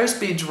shoulders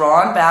be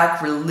drawn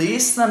back,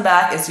 release them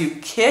back as you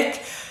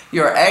kick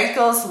your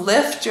ankles,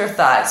 lift your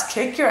thighs.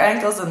 Kick your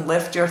ankles and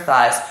lift your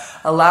thighs,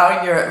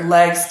 allowing your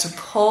legs to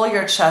pull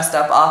your chest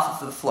up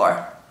off of the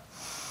floor.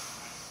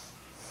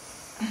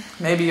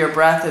 Maybe your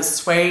breath is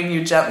swaying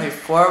you gently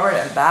forward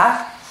and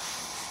back.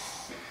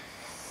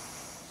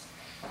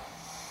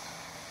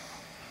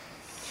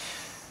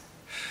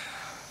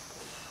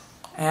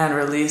 And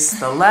release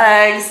the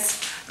legs.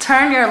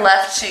 Turn your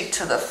left cheek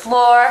to the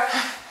floor.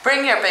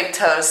 Bring your big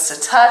toes to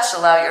touch.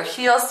 Allow your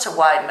heels to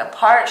widen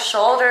apart.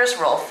 Shoulders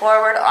roll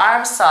forward.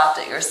 Arms soft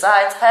at your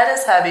sides. Head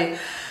is heavy.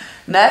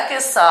 Neck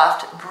is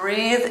soft.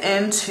 Breathe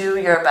into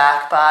your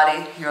back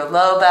body, your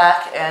low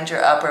back and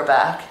your upper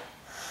back.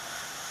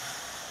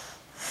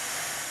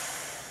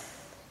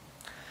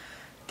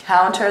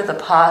 Counter the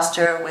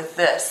posture with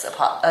this,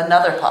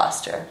 another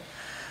posture.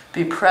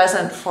 Be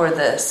present for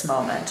this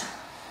moment.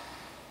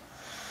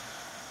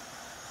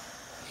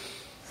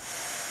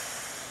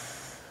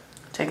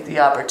 Take the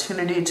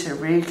opportunity to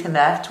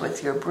reconnect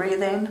with your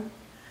breathing.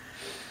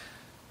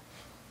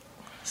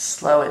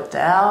 Slow it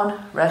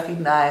down.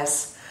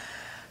 Recognize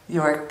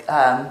your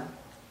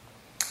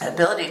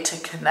ability to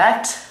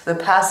connect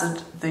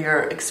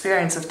your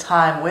experience of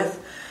time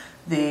with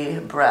the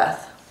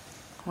breath,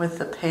 with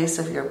the pace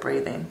of your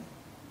breathing.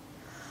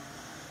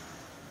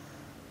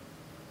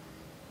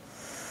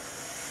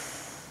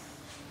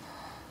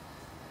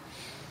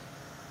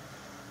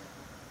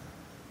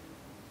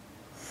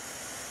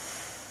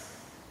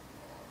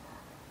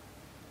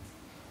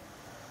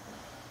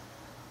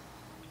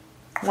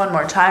 One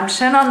more time,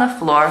 chin on the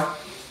floor,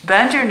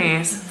 bend your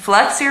knees,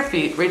 flex your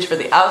feet, reach for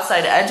the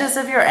outside edges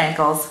of your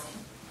ankles,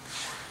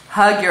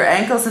 hug your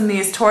ankles and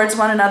knees towards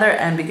one another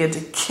and begin to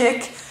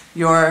kick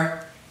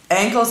your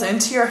ankles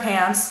into your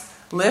hands,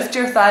 lift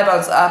your thigh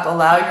bones up,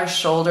 allow your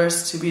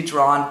shoulders to be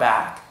drawn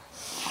back.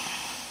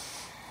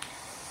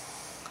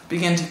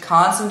 Begin to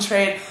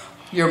concentrate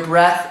your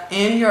breath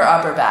in your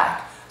upper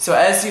back. So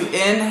as you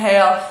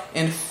inhale,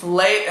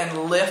 inflate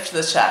and lift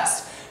the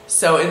chest.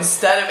 So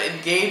instead of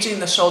engaging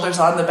the shoulders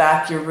on the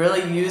back, you're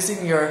really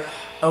using your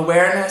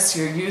awareness,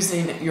 you're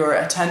using your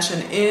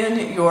attention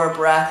in your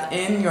breath,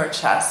 in your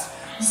chest.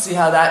 See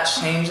how that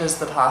changes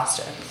the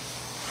posture.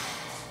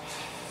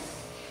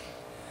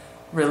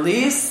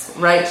 Release,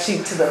 right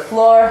cheek to the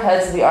floor,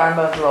 heads of the arm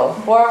bones roll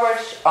forward,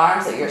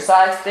 arms at your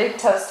sides, big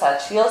toes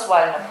touch, heels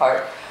widen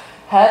apart.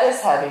 Head is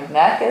heavy,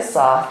 neck is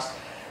soft.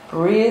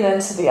 Breathe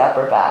into the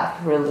upper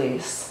back,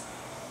 release.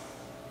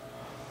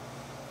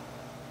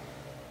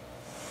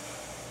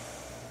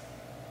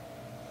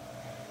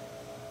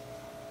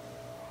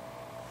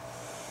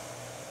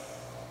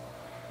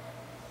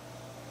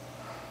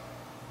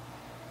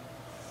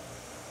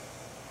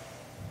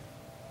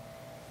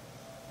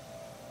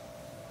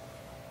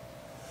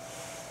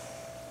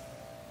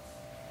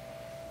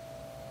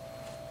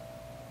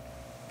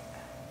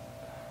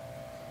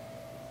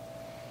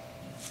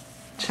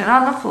 Chin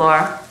on the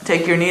floor.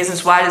 Take your knees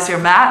as wide as your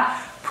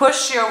mat.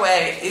 Push your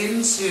way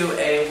into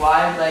a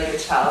wide-legged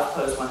child's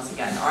pose once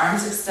again.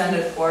 Arms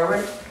extended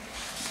forward.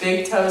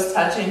 Big toes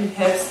touching,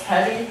 hips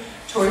heavy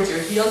towards your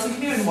heels. You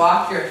can even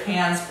walk your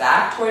hands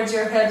back towards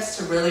your hips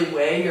to really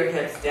weigh your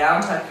hips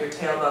down. Tuck your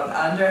tailbone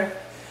under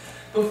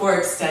before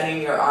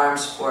extending your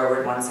arms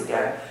forward once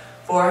again.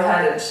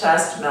 Forehead and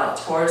chest melt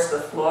towards the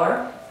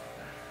floor.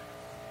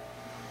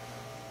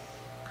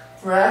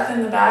 Breath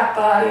in the back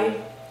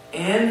body.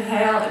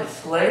 Inhale,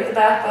 inflate the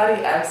back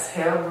body.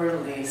 Exhale,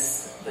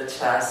 release the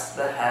chest,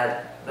 the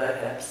head, the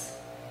hips.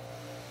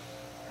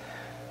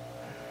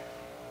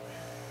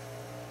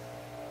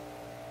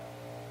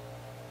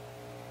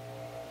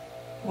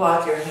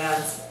 Walk your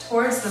hands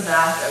towards the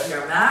back of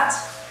your mat.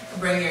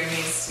 Bring your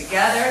knees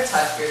together,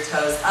 tuck your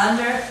toes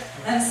under,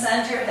 and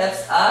send your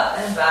hips up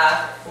and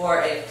back for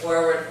a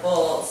forward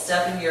fold.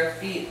 Stepping your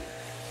feet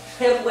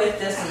hip width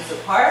distance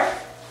apart.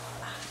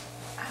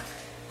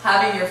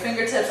 Having your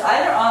fingertips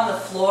either on the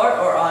floor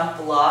or on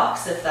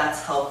blocks, if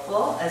that's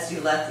helpful, as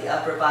you let the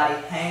upper body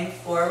hang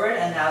forward.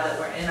 And now that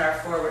we're in our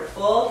forward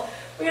fold,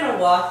 we're going to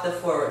walk the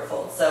forward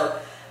fold. So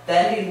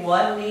bending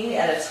one knee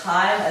at a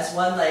time as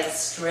one leg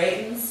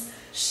straightens.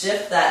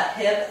 Shift that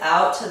hip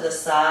out to the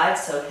side,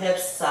 so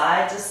hips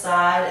side to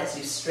side as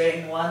you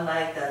straighten one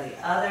leg, then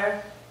the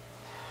other.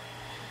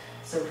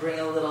 So bring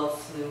a little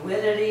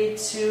fluidity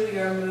to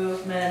your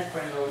movement,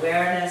 bring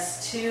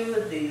awareness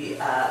to the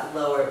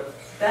lower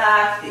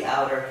back, the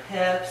outer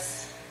hips.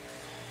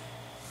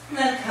 And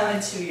then come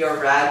into your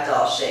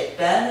ragdoll shape.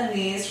 Bend the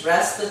knees,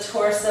 rest the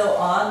torso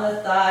on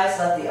the thighs,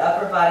 let the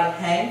upper body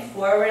hang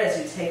forward as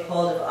you take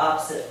hold of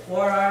opposite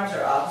forearms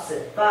or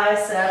opposite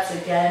biceps.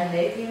 Again,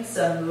 making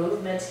some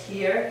movement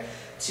here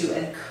to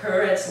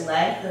encourage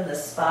length in the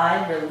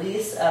spine,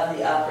 release of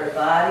the upper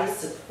body,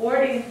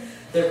 supporting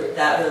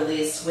that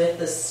release with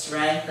the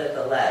strength of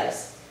the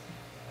legs.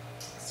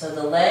 So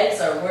the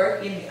legs are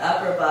working, the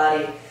upper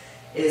body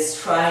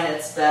is trying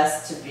its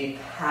best to be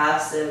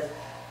passive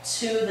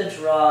to the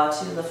draw,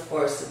 to the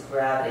force of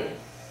gravity.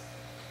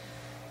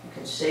 You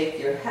can shake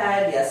your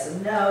head, yes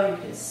and no. You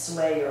can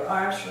sway your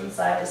arms from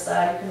side to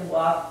side. You can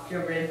walk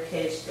your rib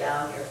cage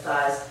down, your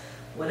thighs.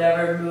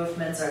 Whatever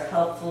movements are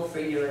helpful for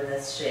you in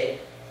this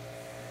shape.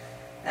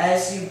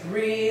 As you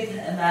breathe,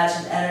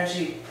 imagine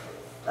energy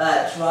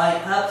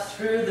drawing up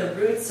through the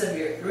root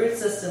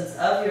systems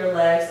of your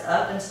legs,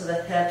 up into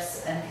the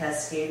hips, and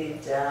cascading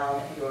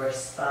down your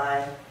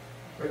spine,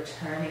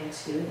 returning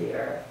to the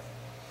earth.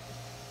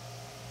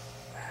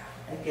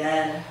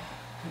 Again,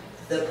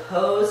 the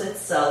pose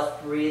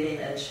itself, breathing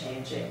and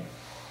changing.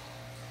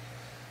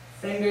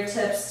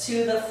 Fingertips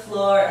to the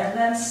floor, and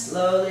then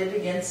slowly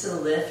begin to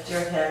lift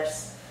your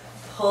hips.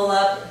 Pull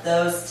up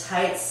those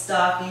tight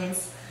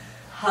stockings.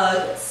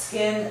 Hug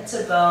skin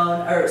to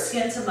bone, or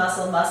skin to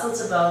muscle, muscle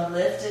to bone.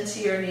 Lift into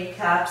your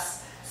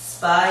kneecaps.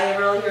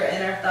 Spiral your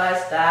inner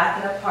thighs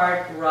back and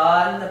apart.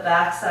 Broaden the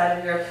backside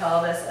of your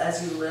pelvis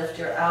as you lift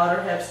your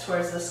outer hips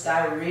towards the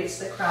sky. Reach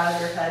the crown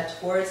of your head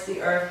towards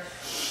the earth.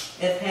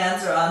 If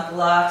hands are on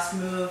blocks,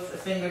 move the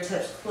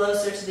fingertips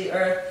closer to the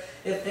earth.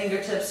 If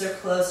fingertips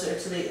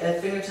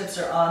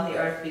are on the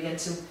earth, begin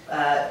to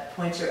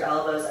point your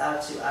elbows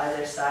out to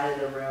either side of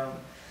the room.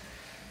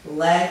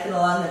 Lengthen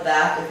along the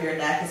back of your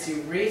neck as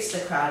you reach the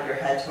crown of your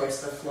head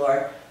towards the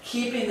floor.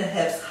 Keeping the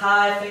hips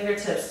high,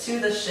 fingertips to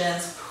the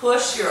shins.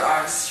 Push your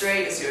arms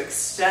straight as you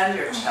extend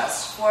your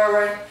chest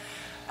forward.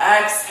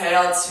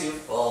 Exhale to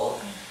fold.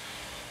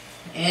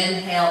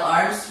 Inhale,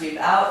 arms sweep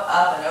out,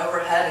 up and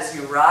overhead as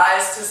you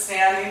rise to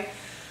standing.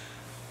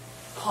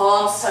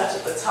 Palms touch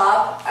at the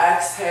top.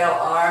 Exhale,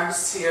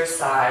 arms to your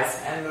sides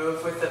and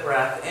move with the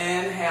breath.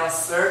 Inhale,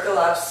 circle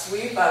up,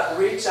 sweep up,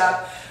 reach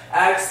up.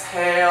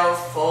 Exhale,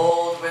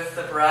 fold with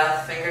the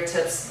breath.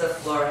 Fingertips to the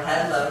floor,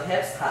 head low,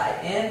 hips high.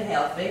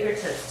 Inhale,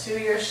 fingertips to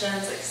your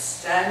shins.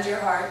 Extend your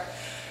heart.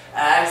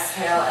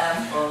 Exhale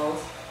and fold.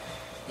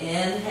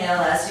 Inhale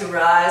as you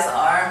rise,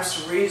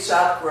 arms reach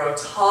up, grow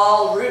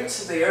tall, root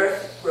to the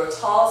earth, grow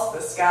tall to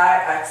the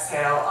sky.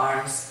 Exhale,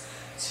 arms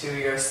to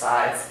your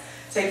sides.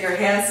 Take your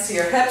hands to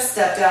your hips,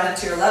 step down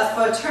into your left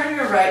foot, turn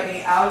your right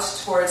knee out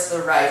towards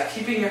the right,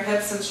 keeping your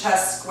hips and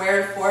chest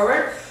squared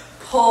forward.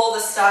 Pull the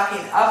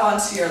stocking up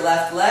onto your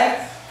left leg,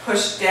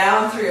 push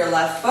down through your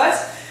left foot,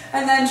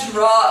 and then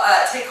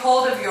take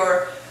hold of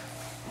your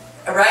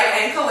right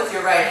ankle with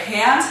your right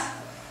hand,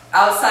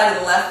 outside of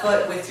the left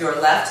foot with your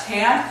left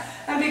hand,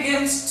 and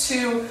begin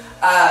to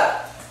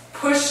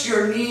push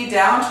your knee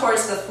down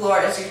towards the floor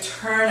as you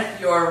turn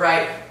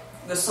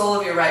the sole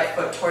of your right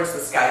foot towards the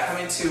sky,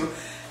 coming to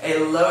a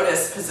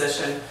lotus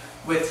position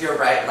with your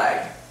right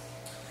leg.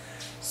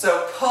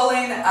 So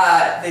pulling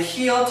the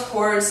heel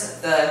towards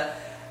the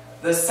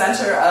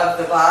center of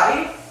the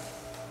body,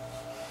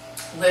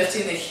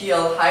 lifting the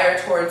heel higher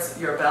towards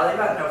your belly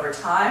button over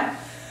time.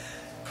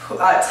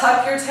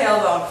 Tuck your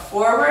tailbone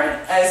forward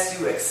as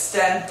you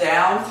extend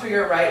down through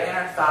your right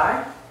inner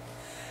thigh.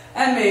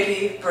 And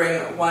maybe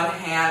bring one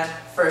hand,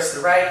 first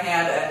the right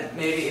hand, and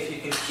maybe if you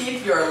can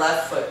keep your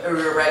left foot or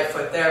your right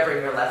foot there,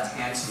 bring your left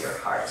hand to your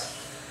heart.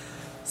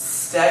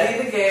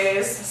 Steady the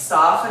gaze,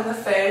 soften the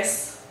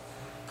face,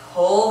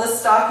 pull the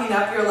stocking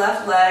up your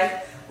left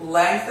leg,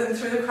 lengthen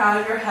through the crown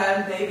of your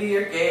head. Maybe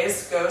your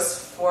gaze goes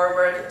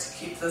forward to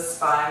keep the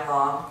spine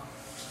long.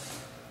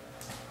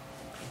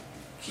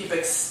 Keep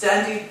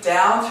extending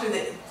down through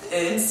the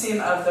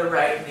inseam of the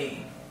right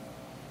knee.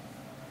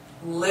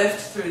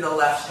 Lift through the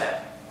left hip.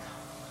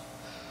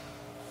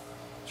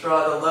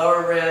 Draw the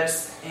lower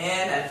ribs in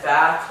and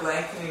back,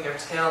 lengthening your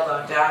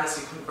tailbone down as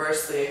you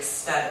conversely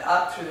extend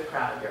up through the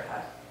crown of your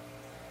head.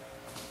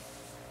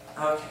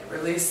 Okay,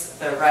 release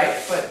the right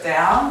foot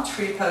down,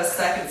 tree pose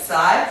second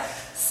side.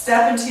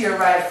 Step into your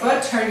right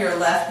foot, turn your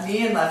left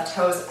knee and left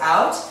toes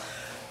out.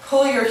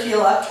 Pull your heel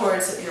up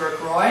towards your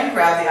groin,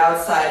 grab the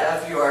outside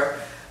of your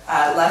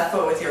left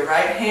foot with your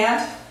right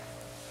hand.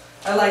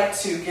 I like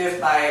to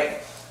give my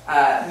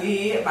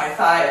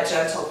thigh a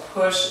gentle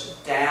push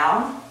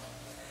down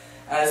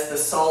as the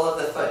sole of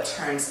the foot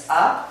turns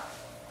up.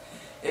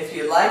 If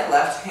you like,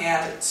 left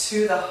hand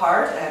to the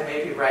heart and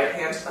maybe right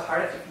hand to the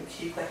heart if you can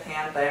keep the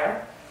hand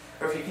there,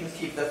 or if you can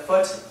keep the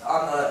foot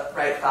on the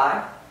right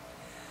thigh.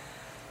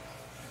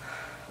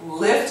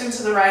 Lift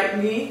into the right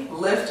knee,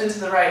 lift into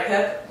the right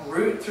hip,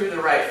 root through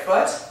the right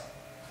foot.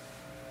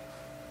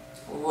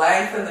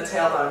 Lengthen the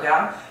tailbone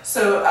down.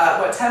 So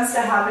what tends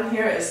to happen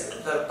here is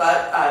the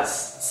butt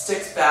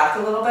sticks back a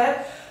little bit.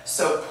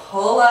 So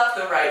pull up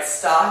the right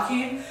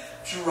stocking,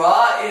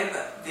 draw in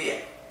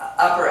the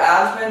upper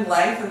abdomen,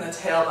 lengthen the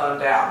tailbone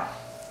down.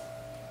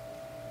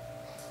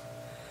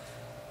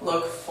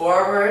 Look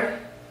forward,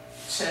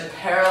 chin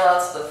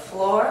parallel to the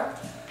floor,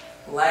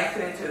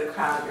 lengthening through the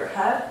crown of your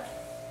head.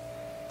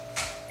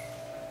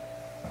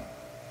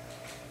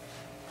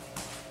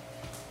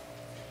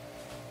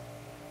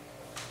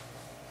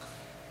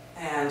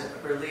 And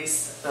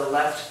release the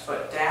left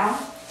foot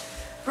down.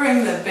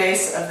 Bring the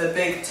base of the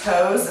big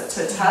toes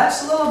to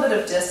touch. A little bit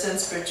of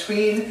distance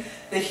between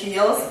the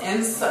heels.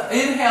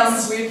 Inhale,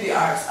 sweep the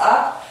arms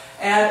up.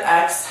 And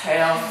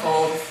exhale,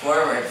 fold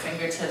forward.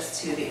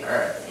 Fingertips to the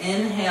earth.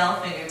 Inhale,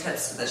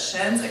 fingertips to the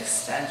shins.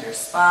 Extend your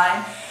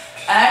spine.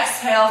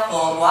 Exhale,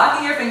 fold.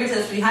 Walking your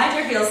fingertips behind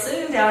your heels,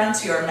 sitting down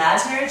into your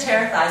imaginary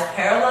chair. Thighs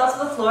parallel to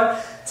the floor.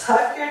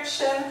 Tuck your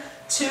chin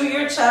to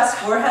your chest,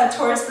 forehead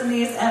towards the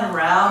knees, and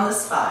round the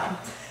spine.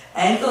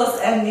 Ankles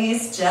and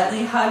knees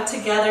gently hug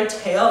together.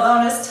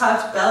 Tailbone is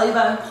tucked. Belly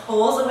button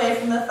pulls away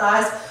from the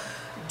thighs.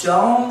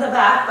 Dome the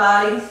back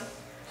body.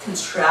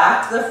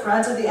 Contract the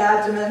front of the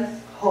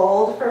abdomen.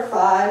 Hold for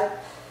 5,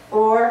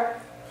 4,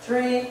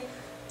 3,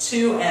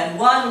 2, and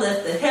 1.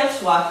 Lift the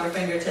hips. Walk your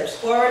fingertips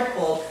forward.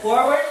 Hold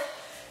forward.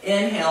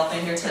 Inhale,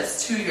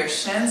 fingertips to your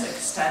shins.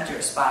 Extend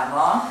your spine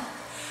long.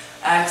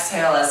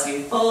 Exhale as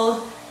you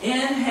fold.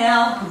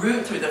 Inhale,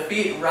 root through the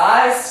feet,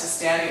 rise to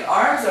standing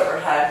arms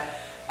overhead.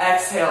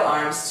 Exhale,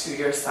 arms to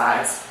your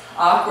sides.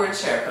 Awkward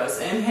chair pose.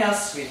 Inhale,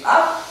 sweep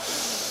up.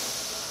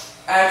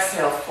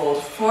 Exhale,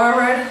 fold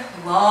forward.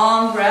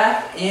 Long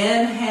breath.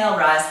 Inhale,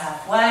 rise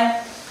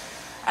halfway.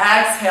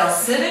 Exhale,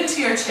 sit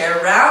into your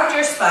chair. Round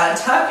your spine.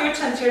 Tuck your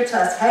chin to your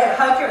chest.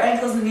 Hug your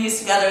ankles and knees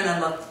together and then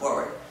look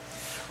forward.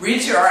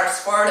 Reach your arms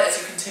forward as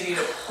you continue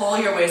to pull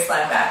your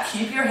waistline back.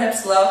 Keep your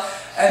hips low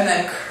and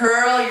then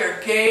curl your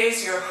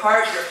gaze, your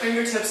heart, your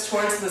fingertips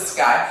towards the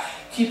sky.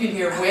 Keeping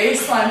your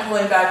waistline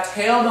pulling back,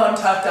 tailbone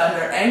tucked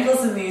under,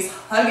 ankles and knees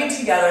hugging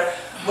together.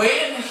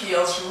 Weight in the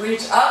heels.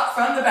 Reach up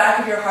from the back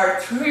of your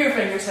heart through your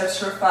fingertips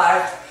for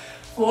 5,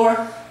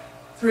 4,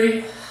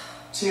 3,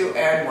 2,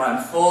 and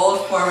 1.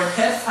 Fold forward,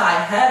 hips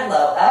high, head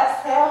low.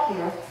 Exhale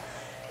here.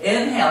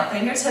 Inhale,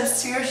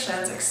 fingertips to your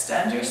shins.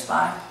 Extend your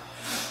spine.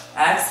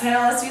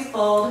 Exhale as you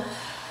fold.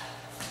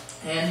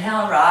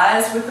 Inhale,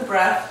 rise with the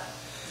breath.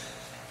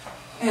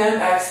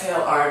 And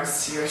exhale,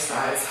 arms to your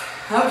sides.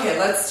 Okay,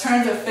 let's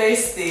turn to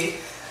face the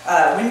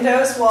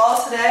windows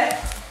wall today.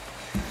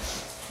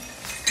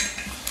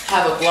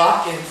 Have a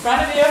block in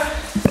front of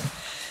you.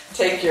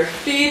 Take your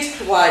feet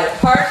wide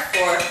apart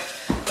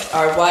for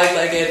our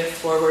wide-legged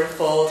forward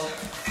fold.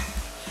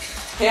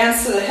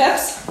 Hands to the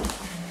hips.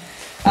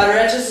 Outer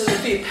edges of the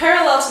feet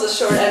parallel to the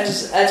short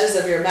edges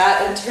of your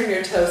mat, and turn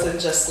your toes in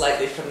just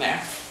slightly from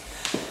there.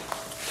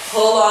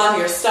 Pull on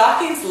your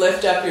stockings,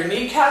 lift up your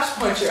kneecaps,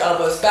 point your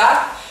elbows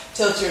back,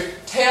 tilt your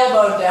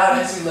tailbone down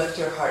as you lift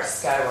your heart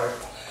skyward.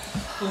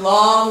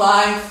 Long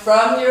line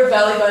from your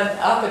belly button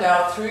up and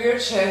out through your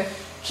chin.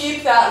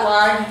 Keep that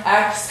line.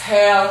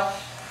 Exhale.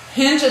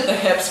 Hinge at the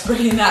hips,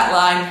 bringing that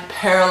line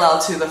parallel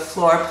to the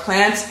floor.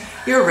 Plant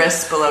your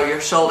wrists below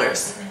your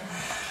shoulders.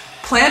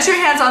 Plant your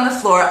hands on the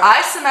floor.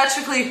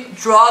 Isometrically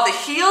draw the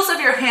heels of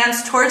your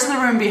hands towards the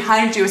room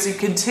behind you as you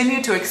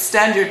continue to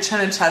extend your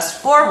chin and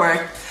chest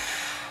forward.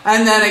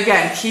 And then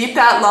again, keep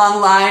that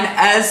long line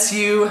as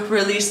you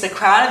release the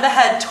crown of the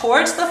head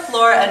towards the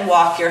floor and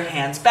walk your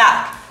hands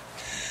back.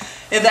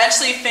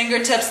 Eventually,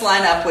 fingertips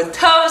line up with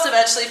toes.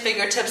 Eventually,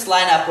 fingertips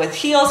line up with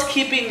heels,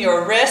 keeping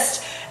your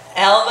wrist,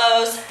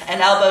 elbows,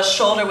 and elbows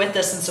shoulder width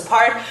distance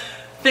apart.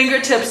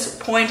 Fingertips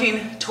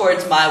pointing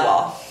towards my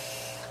wall.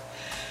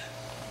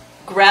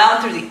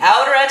 Ground through the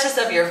outer edges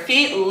of your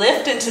feet.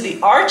 Lift into the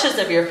arches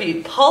of your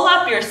feet. Pull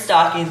up your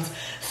stockings.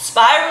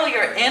 Spiral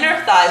your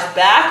inner thighs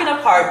back and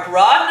apart.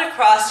 Broaden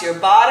across your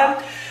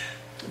bottom.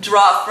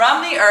 Draw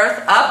from the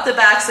earth up the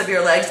backs of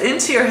your legs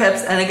into your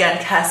hips. And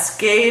again,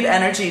 cascade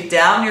energy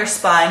down your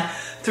spine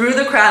through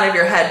the crown of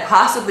your head,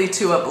 possibly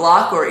to a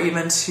block or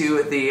even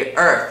to the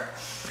earth.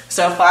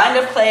 So find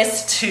a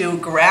place to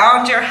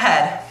ground your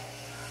head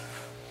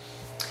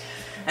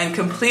and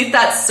complete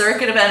that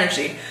circuit of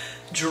energy.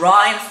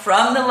 Drawing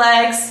from the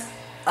legs,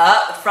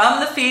 up from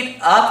the feet,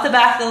 up the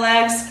back of the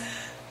legs,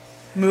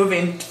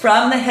 moving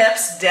from the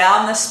hips,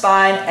 down the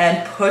spine,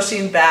 and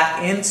pushing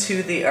back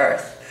into the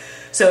earth.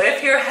 So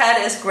if your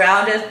head is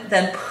grounded,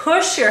 then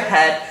push your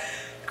head,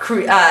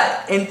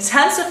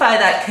 intensify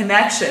that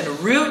connection,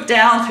 root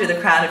down through the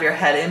crown of your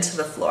head into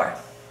the floor.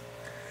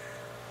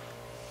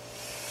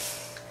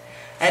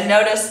 And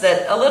notice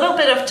that a little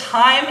bit of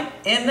time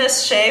in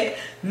this shape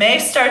may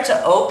start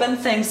to open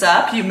things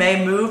up. You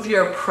may move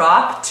your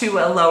prop to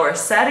a lower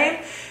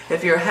setting,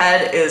 If your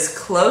head is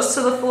close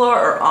to the floor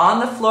or on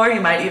the floor,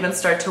 you might even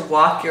start to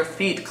walk your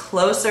feet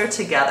closer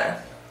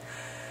together.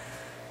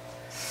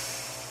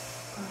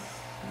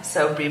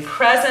 So be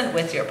present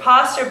with your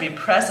posture, be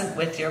present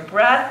with your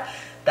breath.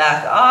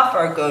 Back off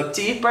or go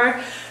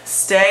deeper.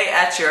 Stay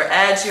at your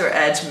edge. Your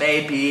edge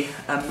may be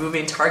a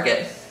moving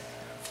target.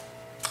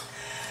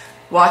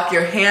 Walk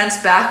your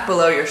hands back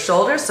below your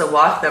shoulders, so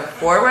walk them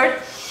forward.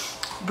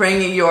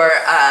 Bring your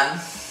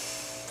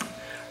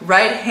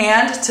right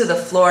hand to the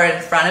floor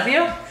in front of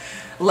you.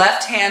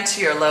 Left hand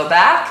to your low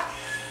back.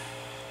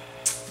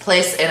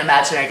 Place an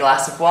imaginary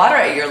glass of water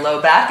at your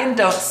low back and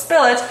don't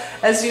spill it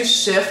as you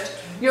shift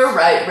your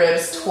right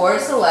ribs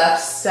towards the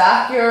left.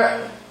 Stack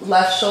your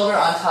left shoulder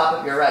on top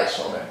of your right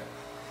shoulder.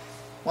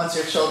 Once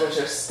your shoulders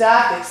are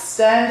stacked,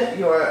 extend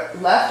your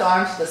left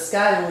arm to the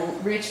sky.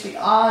 Reach the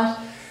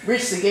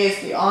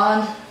gaze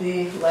beyond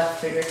the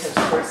left fingertips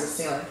towards the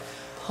ceiling.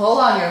 Pull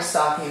on your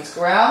stockings,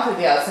 ground through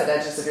the outside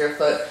edges of your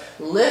foot.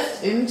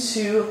 Lift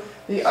into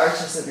the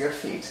arches of your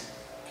feet.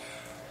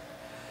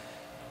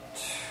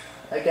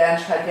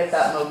 Again, try to get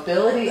that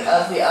mobility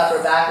of the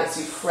upper back as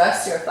you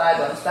press your thigh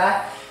bones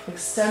back.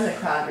 Extend the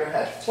crown of your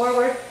head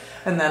forward.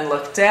 And then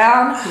look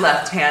down,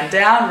 left hand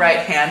down, right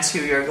hand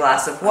to your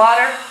glass of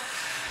water.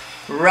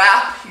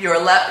 Wrap your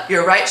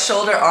right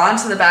shoulder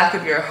onto the back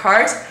of your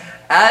heart.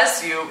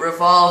 As you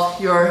revolve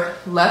your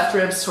left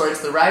ribs towards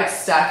the right,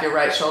 stack your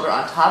right shoulder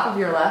on top of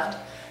your left.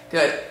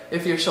 Good.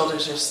 If your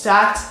shoulders are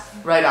stacked,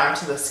 right arm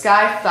to the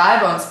sky, thigh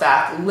bones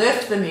back,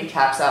 lift the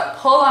kneecaps up,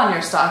 pull on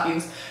your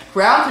stockings,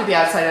 ground through the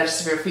outside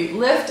edges of your feet,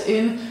 lift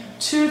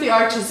into the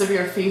arches of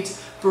your feet,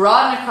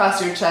 broaden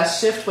across your chest,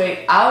 shift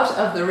weight out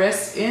of the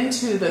wrists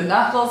into the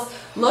knuckles,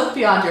 look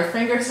beyond your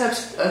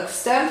fingertips,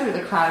 extend through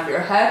the crown of your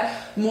head,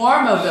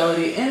 more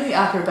mobility in the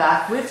upper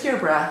back with your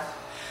breath.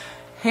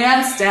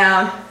 Hands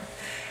down,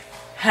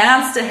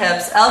 hands to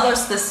hips,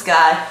 elbows to the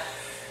sky.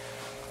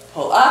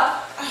 Pull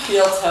up,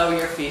 heel toe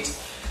your feet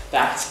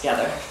back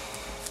together.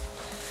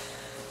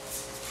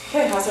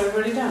 Okay, how's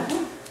everybody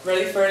doing?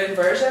 Ready for an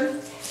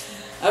inversion?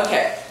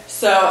 Okay,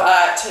 so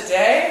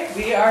today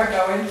we are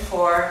going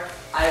for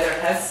either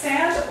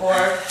headstand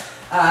or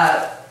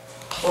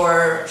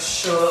forearm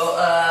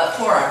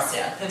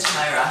stand,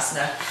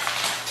 Pinchamayurasana,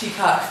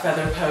 peacock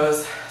feather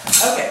pose.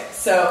 Okay,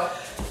 so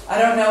I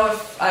don't know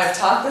if I've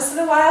taught this in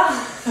a while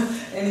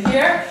in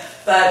here,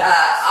 but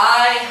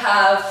I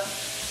have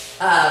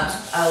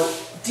a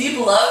deep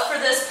love for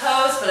this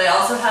pose, but I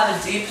also have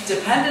a deep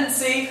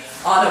dependency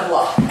on a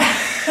block.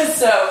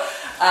 So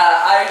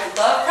I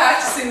love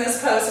practicing this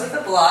pose with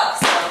the block,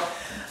 so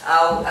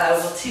I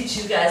will teach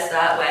you guys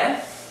that way.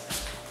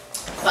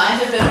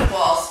 Find a bit of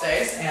wall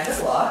space and a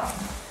block.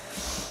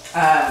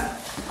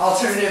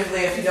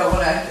 Alternatively, if you don't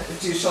want to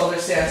do shoulder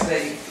stand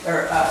today,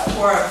 or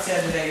forearm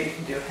stand today, you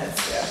can do a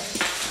headstand.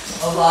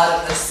 A lot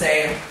of the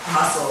same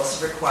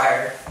muscles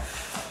required.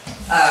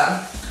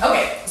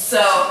 Okay,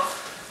 so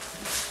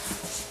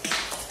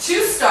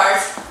to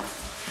start,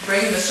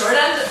 bringing the short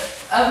end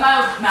of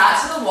my mat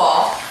to the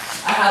wall,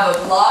 I have a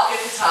block at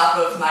the top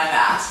of my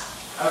mat.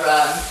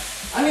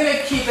 I'm going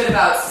to keep it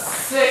about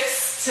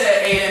 6 to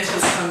 8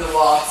 inches from the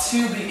wall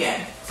to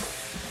begin.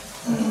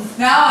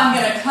 Now I'm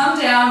going to come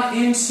down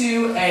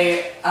into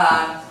a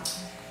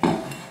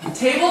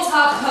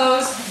tabletop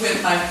pose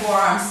with my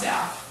forearms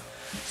down.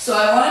 So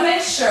I want to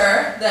make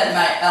sure that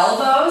my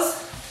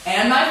elbows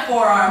and my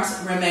forearms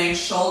remain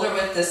shoulder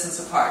width distance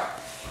apart.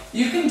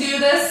 You can do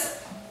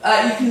this,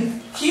 you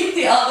can keep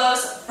the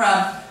elbows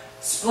from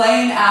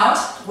splaying out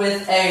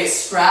with a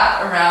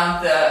strap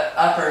around the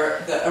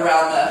upper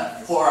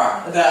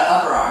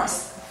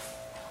arms.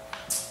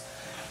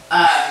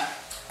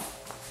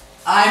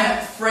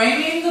 I'm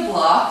framing the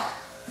block,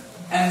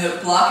 and the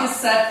block is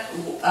set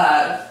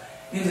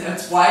in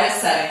its widest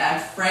setting. I'm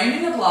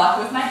framing the block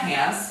with my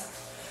hands,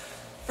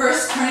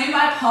 first turning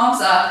my palms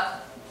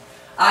up,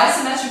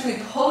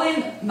 isometrically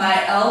pulling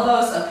my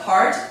elbows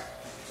apart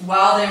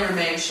while they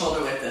remain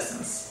shoulder width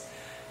distance.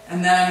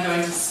 And then I'm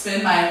going to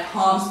spin my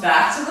palms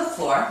back to the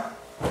floor,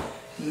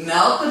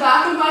 melt the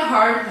back of my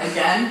heart,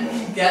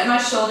 again, get my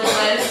shoulder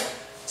blades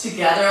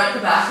together at the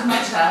back of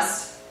my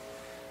chest,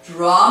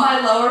 draw my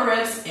lower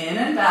ribs in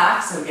and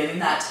back, so getting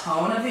that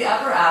tone of the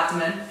upper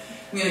abdomen.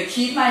 I'm going to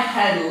keep my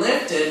head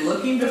lifted,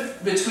 looking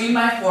between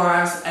my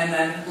forearms, and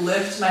then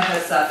lift my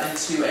hips up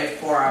into a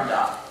forearm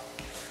dog.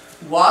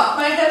 Walk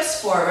my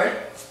hips forward,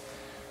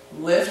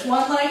 lift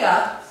one leg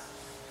up,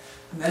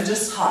 and then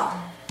just hop.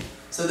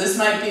 So this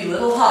might be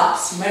little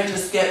hops. You might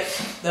just get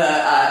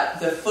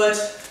the foot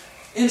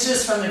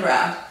inches from the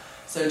ground.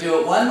 So do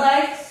it one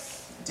leg,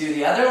 do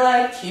the other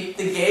leg, keep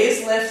the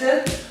gaze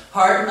lifted,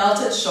 heart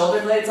melted,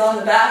 shoulder blades on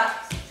the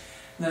back.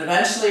 And then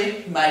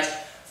eventually you might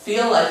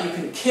feel like you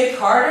can kick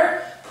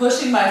harder,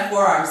 pushing my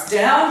forearms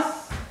down.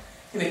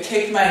 I'm going to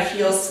kick my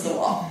heels to the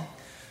wall.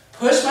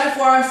 Push my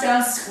forearms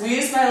down,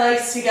 squeeze my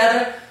legs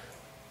together,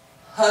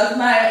 hug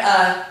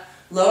my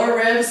lower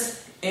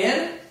ribs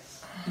in,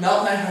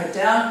 melt my heart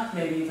down,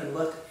 maybe even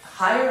look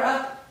higher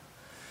up.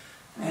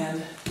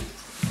 And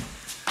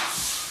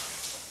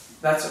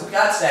that's what we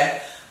got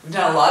today. We've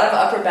done a lot of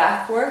upper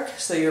back work,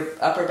 so your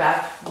upper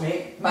back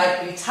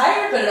might be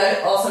tired, but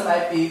it also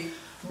might be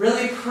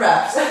really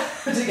prepped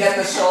to get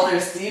the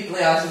shoulders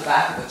deeply onto the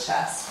back of the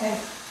chest. Okay.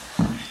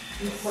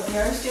 What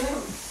Mary's doing?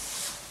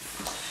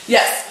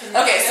 Yes.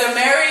 Okay, so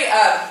Mary,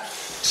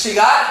 she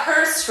got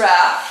her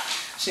strap.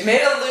 She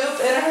made a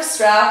loop in her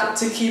strap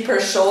to keep her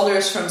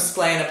shoulders from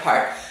splaying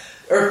apart,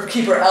 or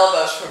keep her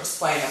elbows from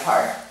splaying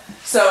apart.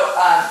 So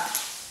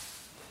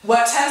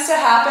what tends to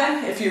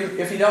happen if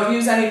you don't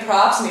use any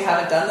props and you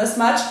haven't done this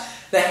much,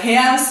 the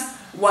hands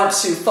want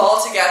to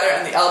fall together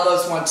and the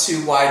elbows want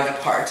to widen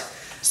apart.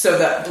 So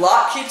the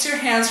block keeps your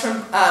hands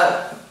from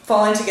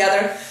falling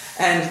together,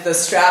 and the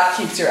strap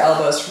keeps your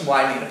elbows from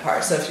widening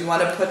apart. So if you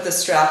want to put the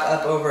strap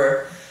up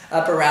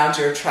around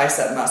your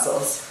tricep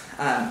muscles,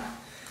 you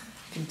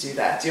can do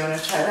that. Do you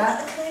want to try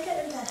that? Can I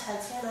get into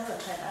headstand? I haven't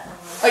tried that in a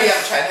while. Oh, you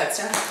haven't tried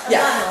headstand? I've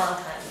done it in a long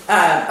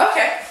time.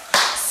 Okay.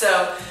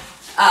 So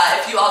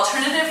if you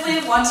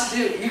alternatively want to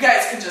do, you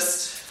guys can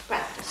just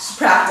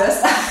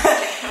practice.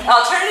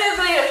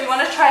 Alternatively, if you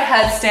want to try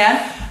headstand,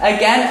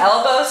 again,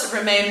 elbows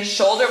remain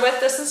shoulder width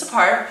distance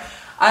apart.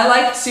 I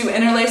like to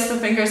interlace the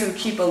fingers and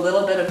keep a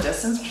little bit of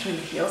distance between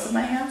the heels of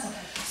my hands.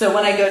 So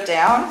when I go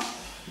down,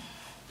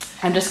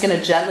 I'm just going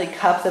to gently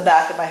cup the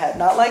back of my head.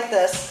 Not like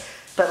this,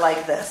 but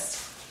like this.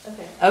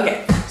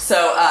 Okay.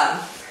 So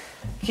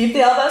keep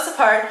the elbows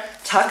apart.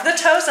 Tuck the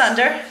toes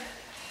under.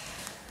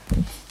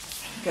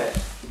 Good.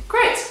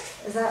 Great.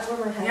 Is that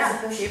where my head's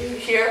supposed to Keep be?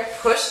 here.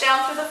 Push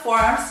down through the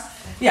forearms.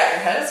 Yeah, your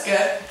head is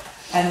good.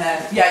 And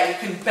then, you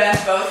can bend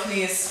both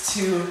knees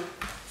to...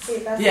 See,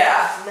 that's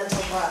Yeah. where the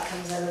mental block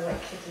comes in and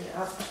like kicking it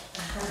up.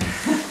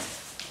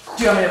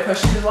 Do you want me to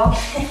push you to the wall?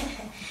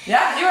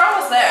 Yeah, you're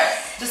almost there.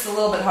 Just a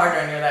little bit harder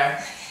and you're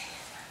there.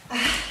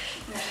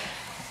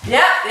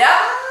 Yeah.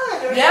 I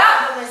don't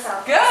know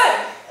myself.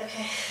 Good.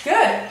 Okay.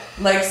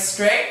 Good. Legs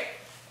straight.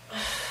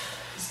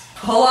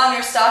 Pull on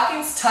your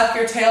stockings, tuck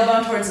your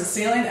tailbone towards the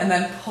ceiling, and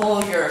then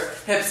pull your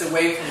hips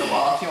away from the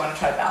wall if you want to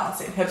try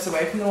balancing. Hips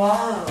away from the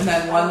wall, and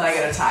then one leg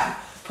at a time.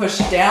 Push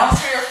down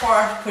through your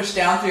forearm, push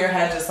down through your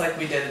head, just like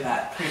we did in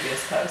that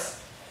previous pose.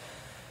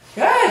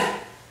 Good.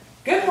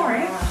 Good,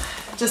 Maureen.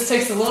 Just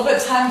takes a little bit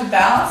of time to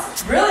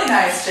balance. Really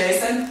nice,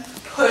 Jason.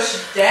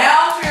 Push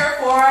down through your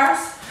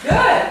forearms.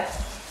 Good.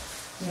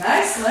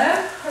 Nice,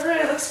 Lynn.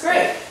 Everybody looks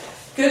great.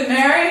 Good,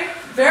 Mary.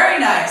 Very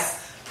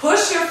nice.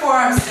 Push your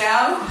forearms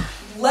down.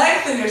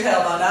 Lengthen your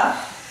tailbone up.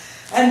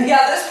 And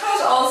this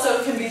pose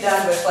also can be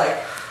done with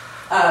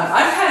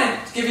I'm kind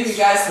of giving you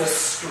guys the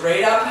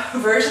straight up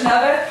version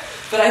of it,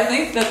 but I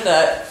think that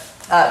the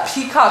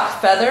peacock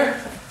feather,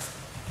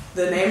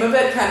 the name of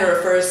it kind of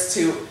refers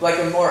to like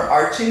a more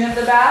arching of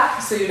the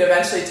back, so you'd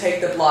eventually take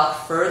the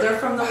block further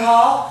from the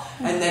wall,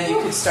 and then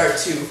you could start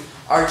to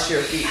arch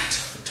your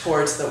feet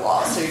towards the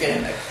wall, so you're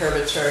getting the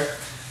curvature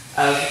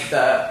of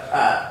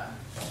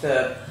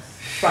the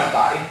front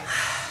body.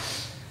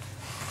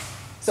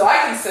 So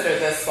I consider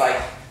this to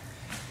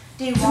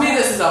me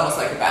this is almost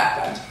like a back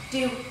bend.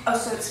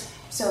 So it's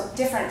so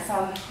different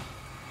from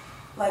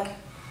like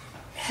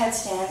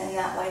headstand in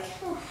that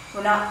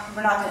we're not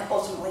going to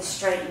ultimately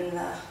straighten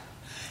the.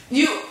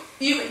 You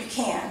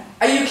can.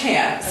 You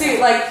can. See,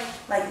 like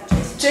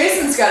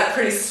Jason's got a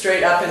pretty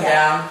straight up and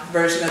down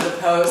version of the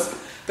pose,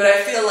 but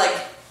I feel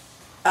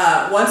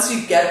like once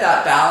you get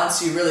that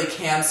balance, you really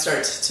can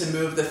start to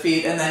move the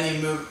feet, and then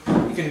you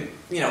can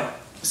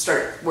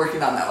start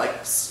working on that, I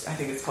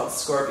think it's called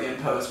scorpion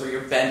pose, where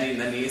you're bending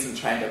the knees and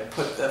trying to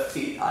put the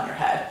feet on your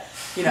head.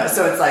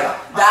 So it's like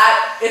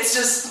that. It's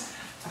just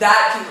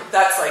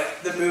that's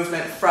like the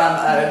movement from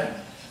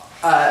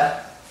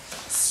a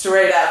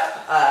straight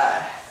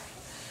up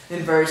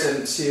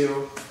inversion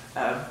to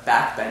a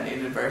back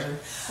bending inversion.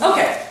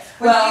 Okay.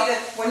 When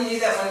you do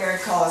that, when Mary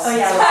calls. Oh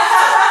yeah. So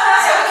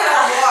we can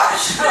all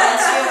watch.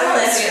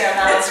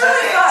 It's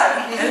really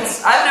fun.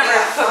 I've never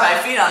put my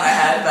feet on their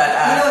head, but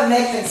what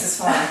Meg thinks is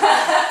fun.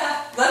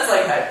 this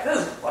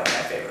is like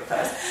my favorite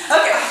pose.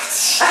 Okay.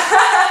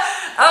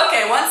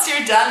 Okay, once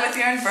you're done with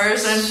your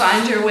inversion,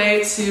 find your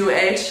way to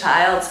a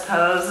child's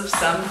pose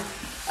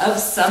of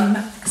some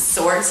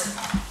sort.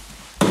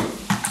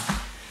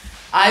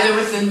 Either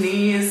with the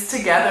knees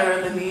together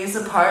or the knees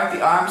apart,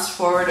 the arms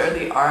forward or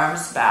the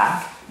arms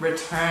back.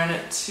 Return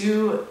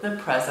to the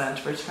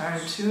present.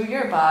 Return to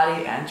your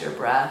body and your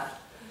breath.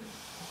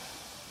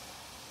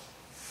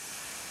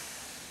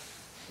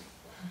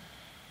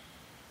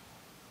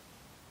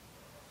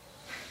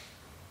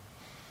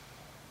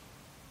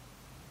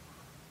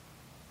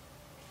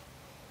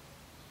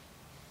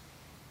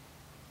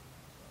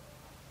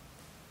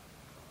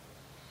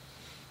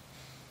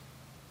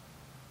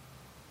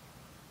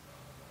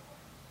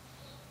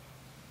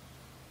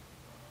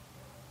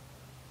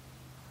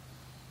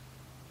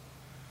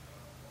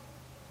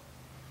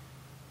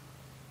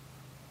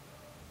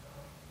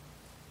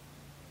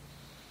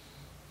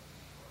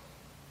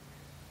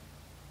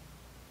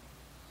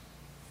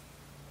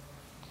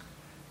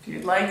 If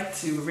you'd like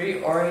to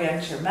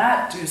reorient your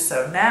mat, do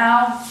so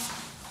now.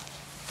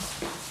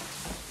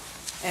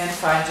 And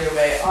find your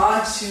way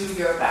onto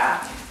your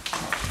back.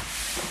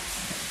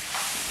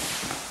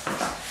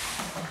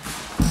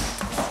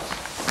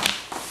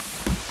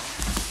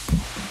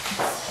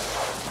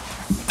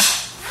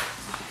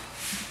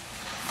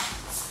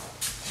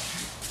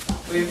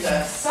 We've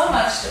done so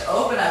much to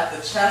open up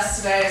the chest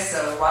today,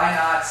 so why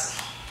not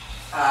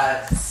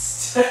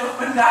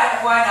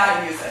why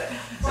not use it?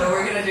 So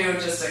we're going to do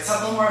just a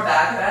couple more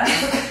back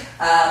bends.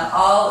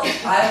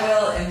 I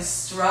will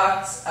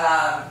instruct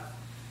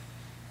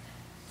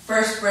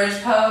first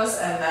bridge pose,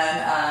 and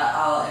then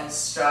I'll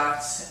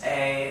instruct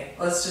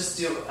let's just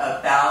do a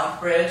bound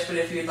bridge, but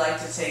if you'd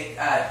like to take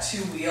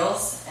 2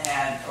 wheels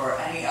or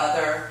any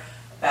other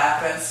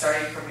back bend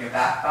starting from your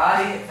back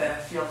body, then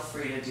feel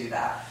free to do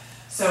that.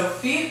 So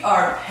feet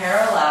are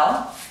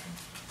parallel,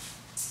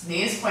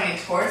 knees pointing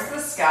towards the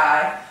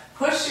sky.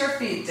 Push your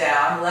feet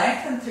down,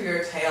 lengthen through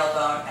your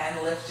tailbone,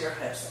 and lift your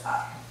hips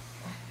up.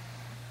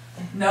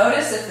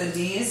 Notice if the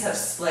knees have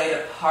splayed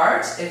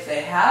apart. If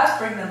they have,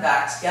 bring them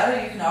back together.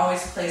 You can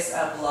always place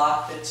a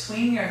block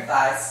between your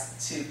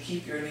thighs to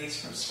keep your knees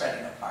from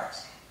spreading apart.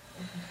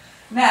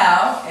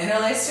 Now,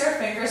 interlace your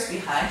fingers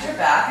behind your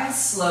back and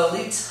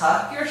slowly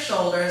tuck your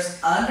shoulders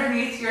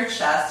underneath your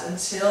chest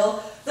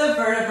until the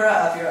vertebra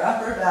of your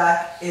upper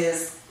back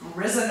is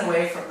risen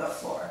away from the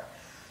floor.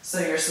 So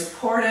you're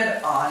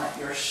supported on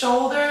your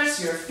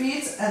shoulders, your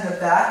feet, and the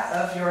back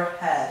of your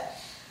head.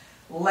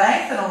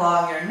 Lengthen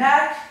along your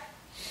neck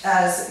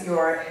as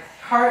your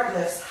heart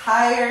lifts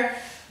higher,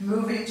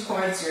 moving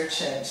towards your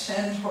chin.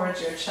 Chin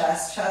towards your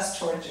chest, chest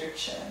towards your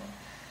chin.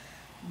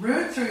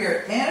 Root through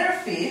your inner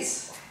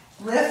feet,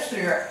 lift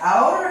through your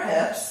outer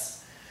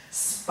hips,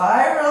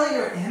 spiral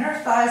your inner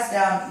thighs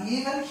down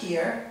even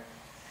here,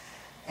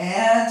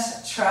 and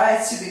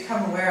try to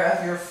become aware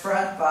of your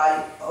front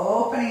body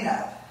opening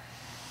up.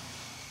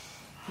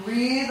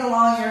 Breathe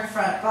along your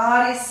front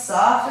body,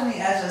 soften the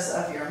edges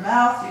of your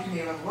mouth. You can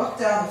even look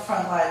down the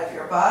front line of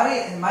your body.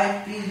 It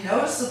might be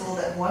noticeable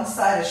that one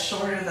side is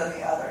shorter than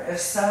the other. If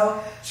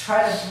so,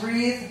 try to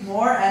breathe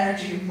more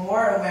energy,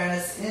 more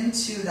awareness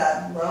into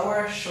that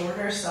lower,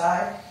 shorter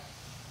side.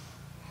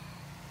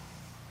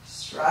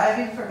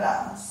 Striving for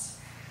balance.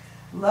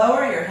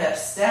 Lower your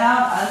hips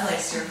down,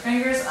 unlace your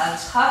fingers,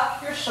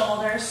 untuck your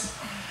shoulders.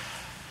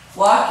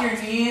 Walk your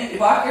feet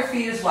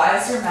as wide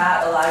as your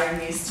mat. Allow your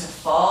knees to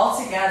fall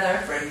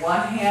together. Bring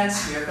one hand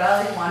to your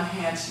belly, one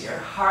hand to your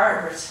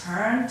heart.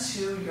 Return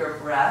to your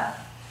breath.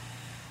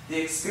 The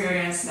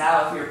experience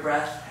now of your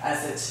breath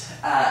as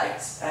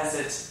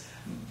it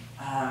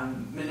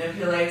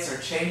manipulates or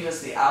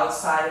changes the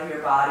outside of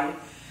your body,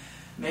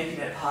 making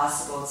it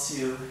possible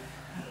to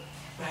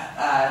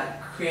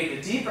create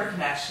a deeper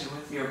connection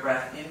with your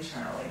breath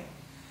internally.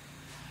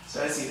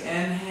 So as you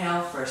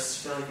inhale, first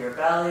fill your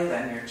belly,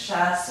 then your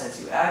chest.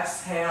 As you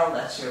exhale,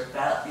 let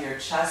your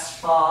chest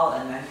fall,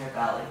 and then your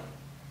belly.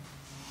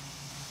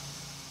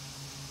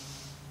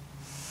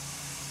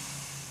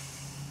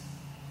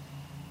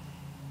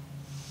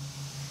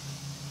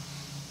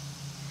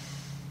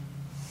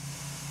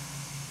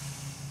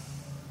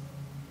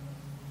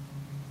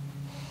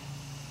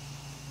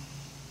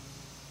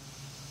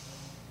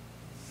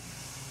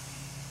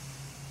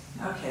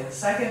 Okay, the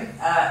second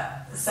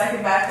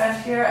back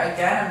bend here,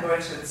 again, I'm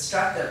going to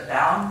instruct a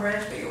bound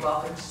bridge, but you're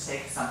welcome to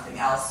take something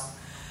else.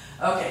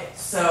 Okay,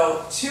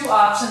 so 2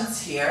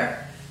 options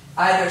here.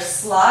 Either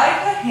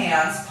slide the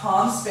hands,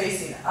 palms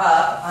facing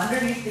up,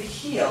 underneath the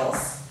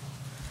heels,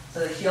 so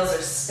the heels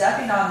are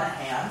stepping on the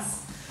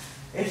hands.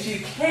 If you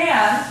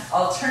can,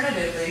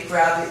 alternatively,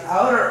 grab the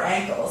outer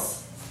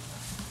ankles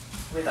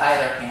with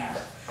either hand.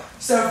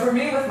 So for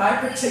me, with my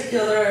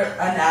particular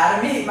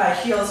anatomy, my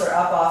heels are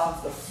up off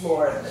of the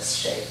floor in this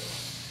shape.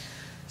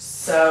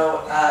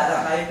 So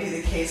that might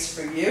be the case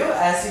for you.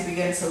 As you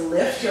begin to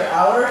lift your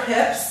outer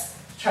hips,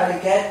 try to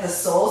get the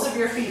soles of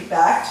your feet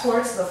back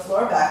towards the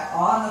floor, back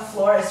on the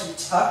floor as you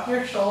tuck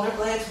your shoulder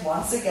blades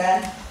once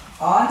again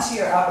onto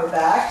your upper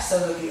back so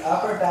that the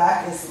upper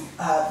back is,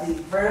 the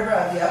vertebra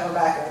of the upper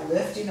back are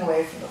lifting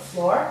away from the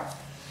floor.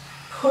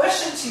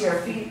 Push into your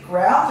feet,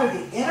 ground through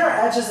the inner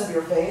edges of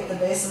your feet, the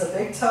base of the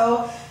big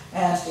toe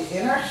and the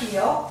inner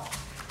heel.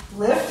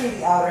 Lift through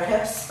the outer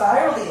hips,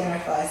 spiral the inner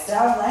thighs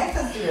down,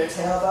 lengthen through your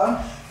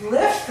tailbone,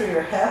 lift through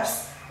your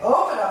hips,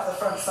 open up the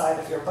front side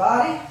of your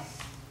body.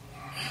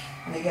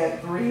 And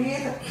again,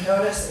 breathe,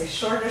 notice a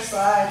shorter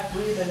side,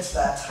 breathe into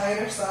that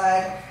tighter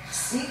side,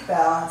 seek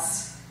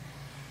balance.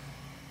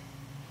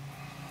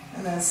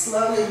 And then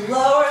slowly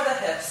lower the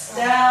hips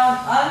down,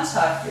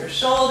 untuck your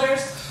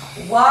shoulders,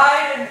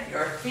 widen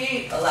your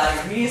feet, allow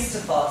your knees to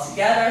fall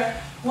together.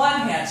 One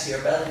hand to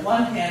your belly,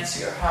 one hand to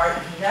your heart,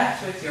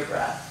 connect with your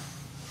breath.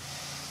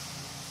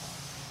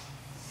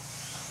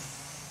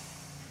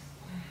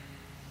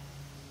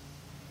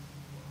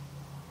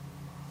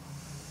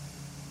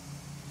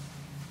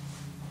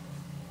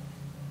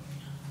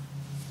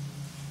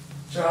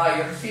 Draw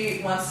your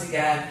feet once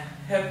again,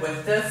 hip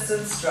width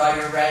distance. Draw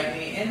your right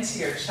knee into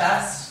your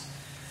chest.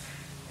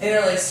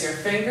 Interlace your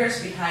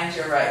fingers behind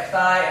your right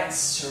thigh and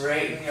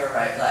straighten your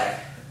right leg.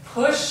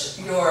 Push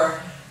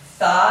your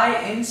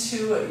thigh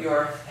into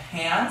your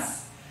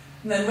hands.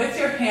 And then with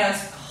your hands,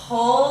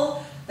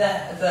 pull the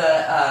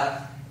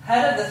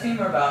head of the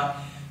femur bone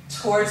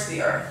towards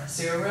the earth.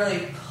 So you're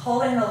really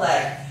pulling the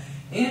leg.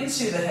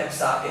 into the hip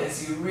socket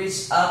as you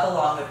reach up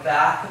along the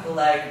back of the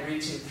leg,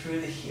 reaching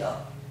through the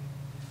heel.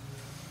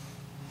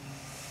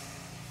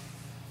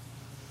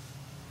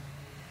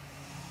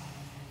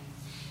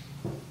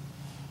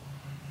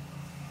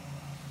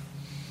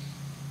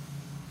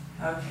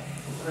 Okay,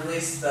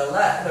 release the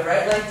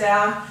right leg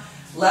down,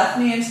 left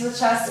knee into the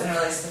chest, and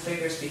release the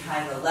fingers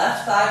behind the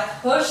left thigh.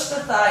 Push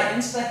the thigh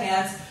into the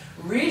hands,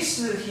 reach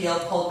through the heel,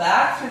 pull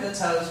back through the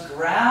toes,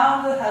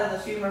 ground the head of the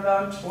femur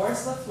bone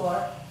towards the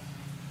floor.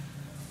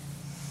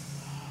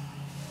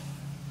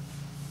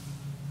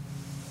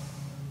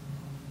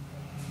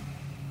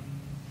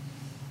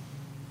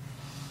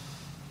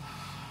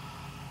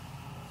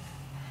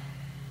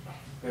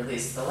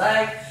 Release the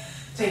leg.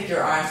 Take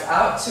your arms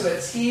out to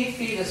a T,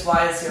 feet as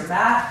wide as your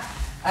mat.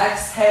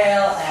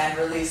 Exhale and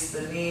release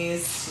the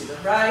knees to the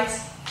right.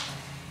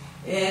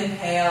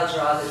 Inhale,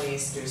 draw the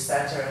knees through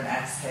center, and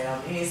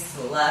exhale, knees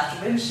to the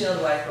left.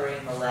 Windshield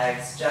wipering the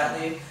legs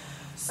gently,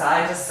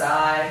 side to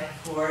side,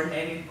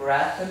 coordinating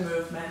breath and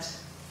movement.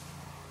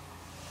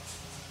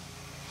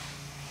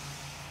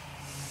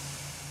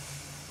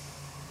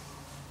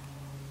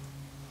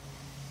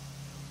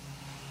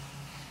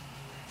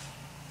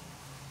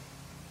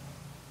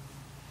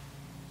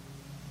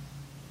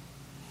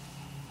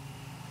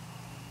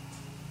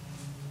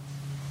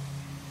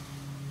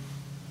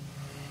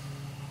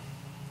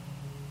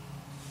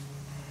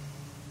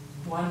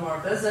 One more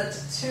visit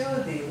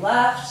to the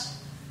left.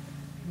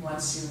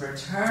 Once you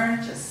return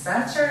to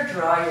center,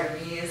 draw your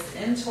knees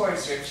in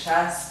towards your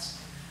chest.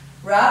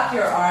 Wrap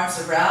your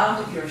arms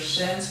around your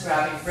shins,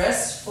 grabbing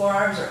wrists,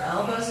 forearms, or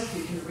elbows if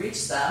you can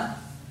reach them.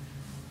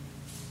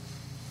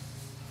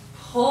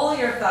 Pull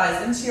your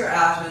thighs into your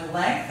abdomen,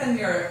 lengthen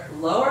your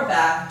lower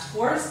back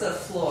towards the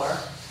floor.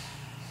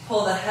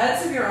 Pull the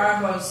heads of your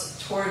arm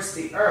bones towards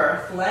the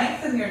earth.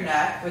 Lengthen your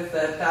neck with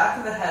the back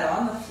of the head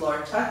on the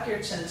floor. Tuck your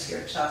chin to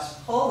your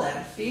chest. Pull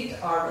in. Feet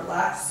are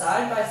relaxed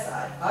side by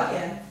side. Hug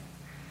in.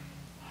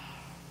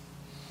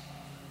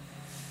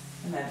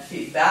 And then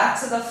feet back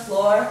to the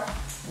floor.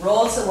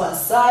 Roll to one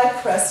side.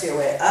 Press your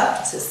way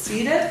up to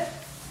seated.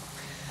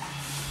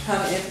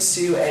 Come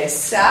into a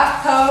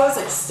staff pose,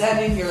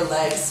 extending your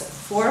legs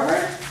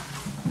forward.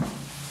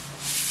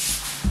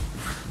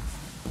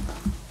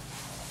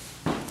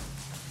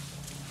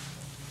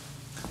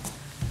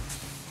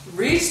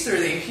 Reach through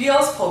the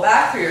heels, pull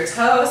back through your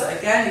toes.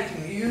 Again, you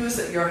can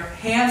use your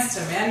hands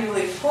to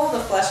manually pull the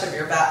flesh of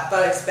your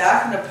buttocks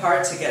back and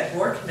apart to get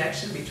more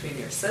connection between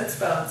your sits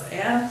bones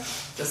and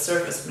the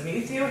surface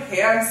beneath you.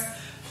 Hands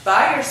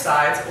by your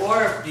sides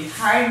or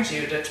behind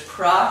you to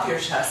prop your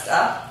chest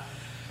up.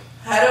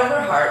 Head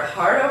over heart,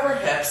 heart over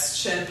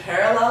hips, chin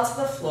parallel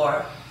to the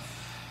floor.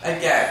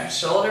 Again,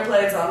 shoulder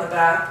blades on the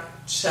back,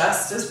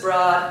 chest is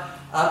broad,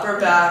 upper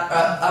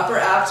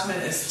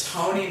abdomen is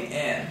toning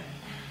in.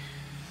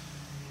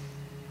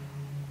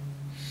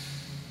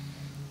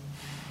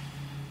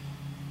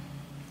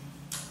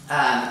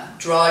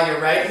 Draw your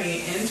right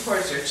knee in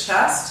towards your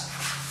chest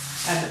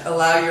and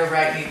allow your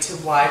right knee to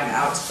widen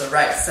out to the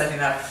right, setting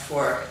up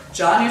for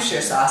Janu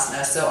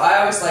Shirsasana. So I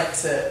always like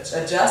to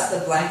adjust the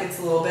blankets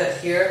a little bit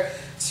here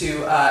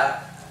to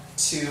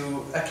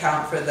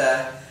account for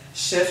the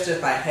shift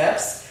of my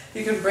hips.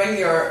 You can bring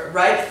your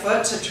right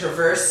foot to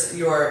traverse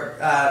your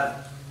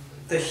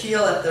the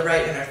heel at the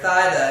right inner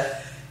thigh, the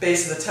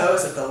base of the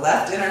toes at the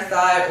left inner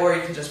thigh, or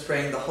you can just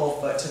bring the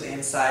whole foot to the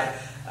inside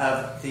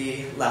of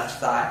the left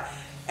thigh.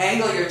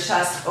 Angle your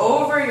chest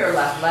over your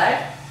left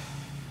leg.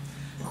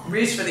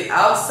 Reach for the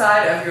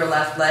outside of your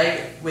left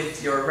leg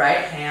with your right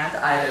hand,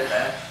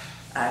 either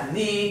the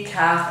knee,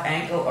 calf,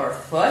 ankle, or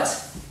foot.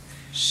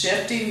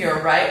 Shifting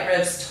your right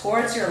ribs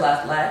towards your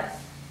left leg.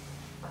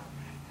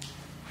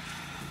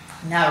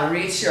 Now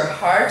reach your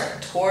heart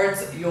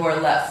towards your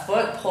left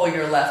foot. Pull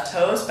your left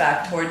toes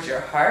back towards your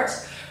heart.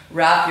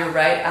 Wrap your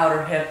right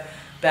outer hip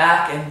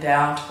back and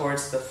down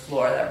towards the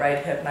floor. That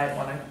right hip might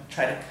want to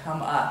try to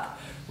come up.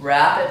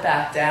 Wrap it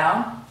back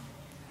down.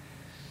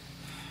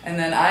 And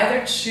then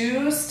either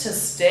choose to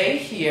stay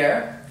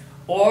here,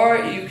 or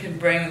you can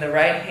bring the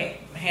right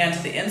hand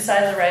to the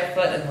inside of the right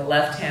foot and the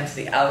left hand to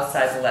the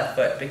outside of the left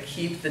foot, but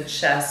keep the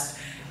chest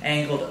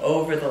angled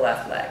over the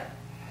left leg.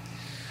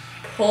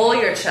 Pull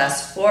your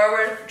chest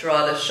forward,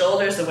 draw the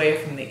shoulders away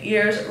from the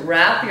ears,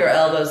 wrap your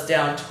elbows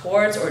down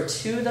towards or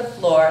to the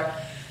floor,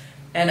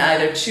 and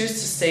either choose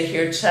to stay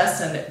here,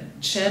 chest and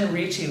chin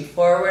reaching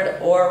forward,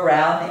 or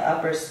round the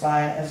upper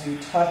spine as you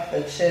tuck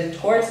the chin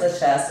towards the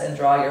chest and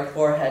draw your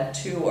forehead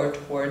to or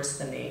towards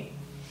the knee.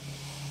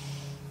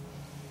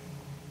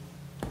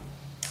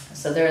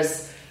 So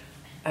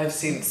I've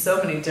seen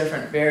so many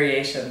different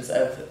variations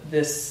of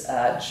this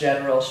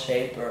general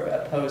shape or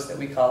a pose that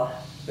we call,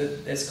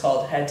 is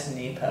called head to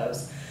knee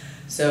pose.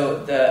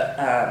 So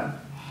the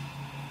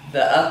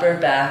upper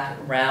back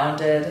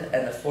rounded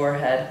and the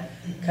forehead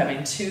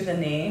coming to the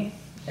knee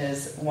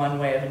is one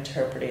way of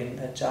interpreting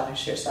the Janu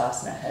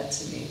Shirsasana head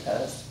to knee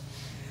pose.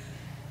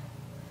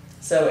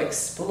 So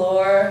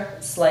explore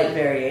slight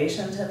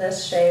variation to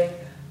this shape.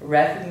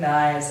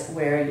 Recognize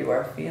where you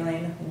are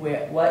feeling,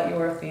 what you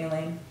are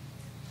feeling.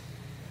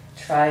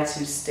 Try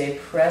to stay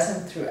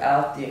present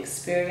throughout the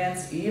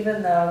experience,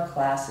 even though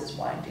class is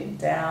winding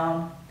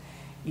down,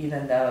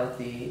 even though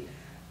the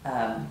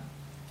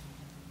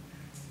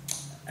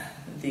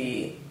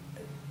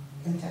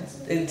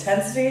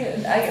intensity,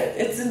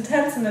 it's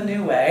intense in a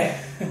new way.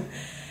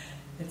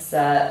 It's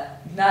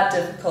not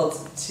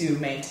difficult to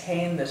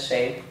maintain the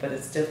shape, but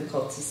it's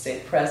difficult to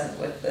stay present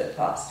with the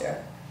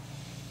posture.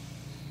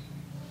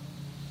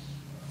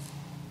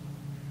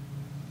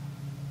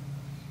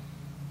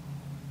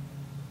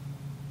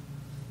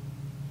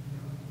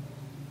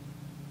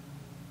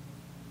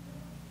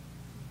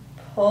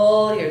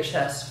 Pull your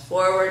chest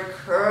forward,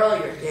 curl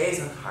your gaze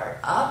and heart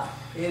up.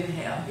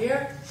 Inhale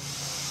here.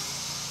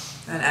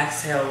 And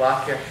exhale,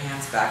 walk your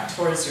hands back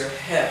towards your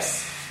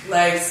hips.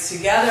 Legs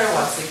together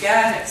once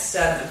again,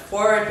 extend them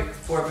forward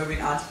before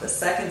moving on to the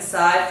second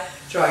side.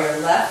 Draw your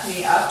left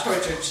knee up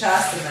towards your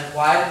chest and then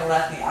widen the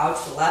left knee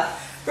out to the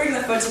left. Bring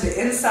the foot to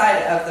the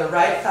inside of the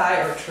right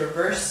thigh or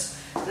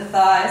traverse the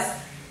thighs,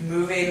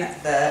 moving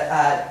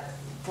the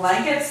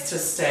blankets to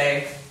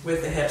stay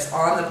with the hips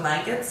on the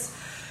blankets.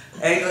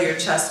 Angle your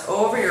chest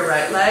over your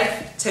right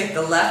leg. Take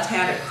the left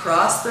hand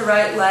across the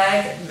right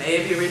leg,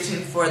 maybe reaching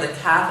for the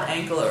calf,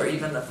 ankle, or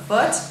even the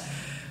foot.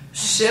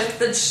 Shift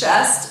the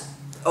chest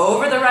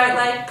over the right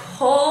leg.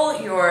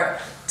 Pull your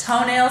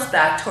toenails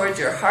back towards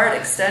your heart.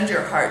 Extend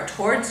your heart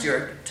towards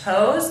your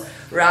toes.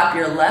 Wrap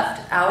your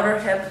left outer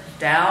hip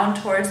down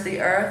towards the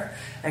earth.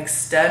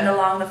 Extend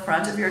along the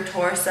front of your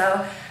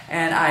torso.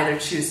 And either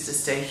choose to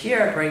stay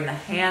here or bring the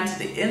hand to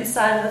the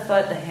inside of the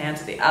foot, the hand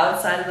to the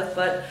outside of the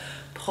foot.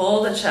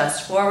 Pull the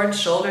chest forward,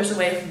 shoulders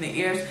away from the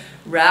ears.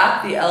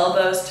 Wrap the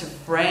elbows to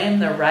frame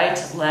the right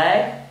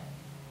leg.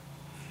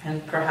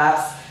 And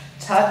perhaps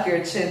tuck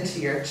your chin to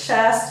your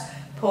chest.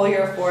 Pull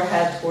your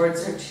forehead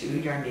towards or to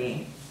your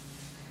knee.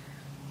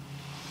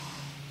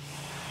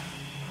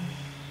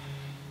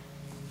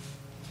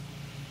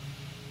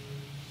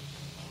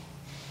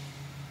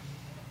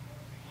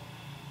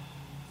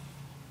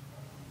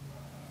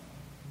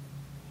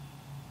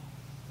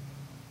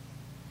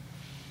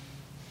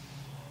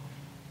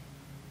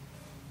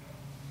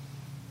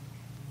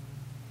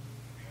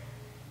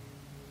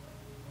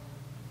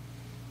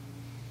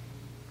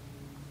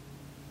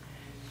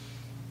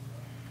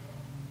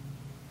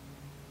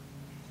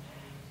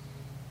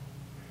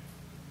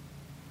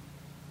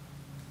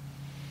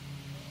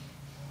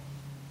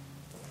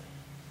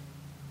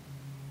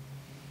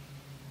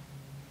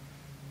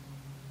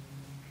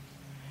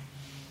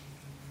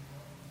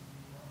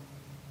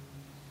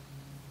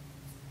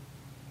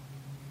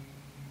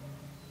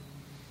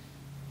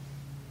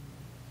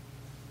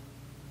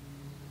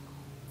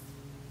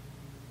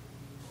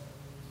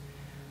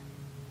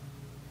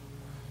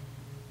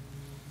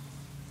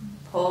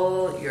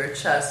 Pull your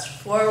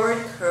chest forward,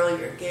 curl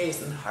your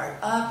gaze and heart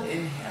up.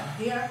 Inhale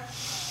here.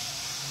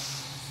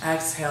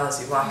 Exhale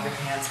as you walk your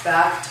hands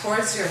back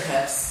towards your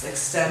hips.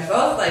 Extend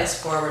both legs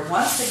forward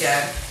once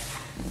again.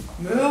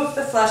 Move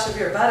the flesh of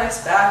your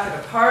buttocks back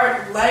and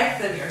apart.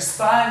 Lengthen your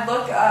spine.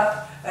 Look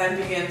up and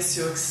begin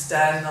to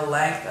extend the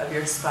length of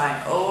your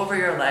spine over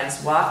your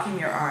legs, walking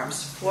your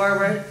arms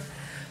forward.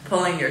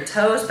 Pulling your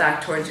toes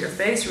back towards your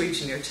face,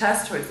 reaching your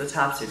chest towards the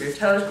tops of your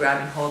toes,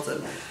 grabbing holds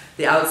of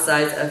the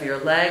outsides of your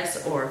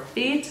legs or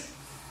feet,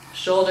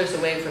 shoulders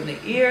away from the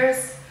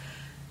ears,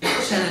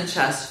 chin and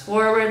chest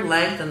forward,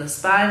 lengthen the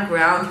spine,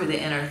 ground through the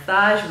inner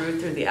thighs,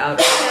 root through the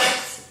outer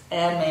hips,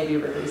 and maybe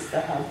release the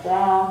head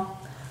down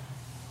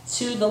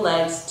to the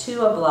legs,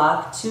 to a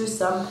block, to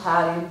some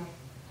padding.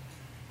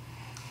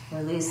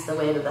 Release the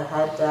weight of the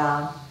head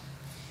down.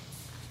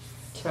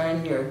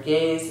 Turn your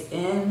gaze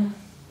in,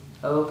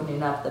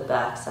 opening up the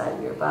back side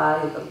of your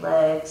body, the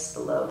legs,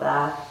 the low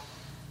back,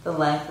 the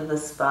length of the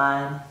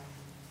spine.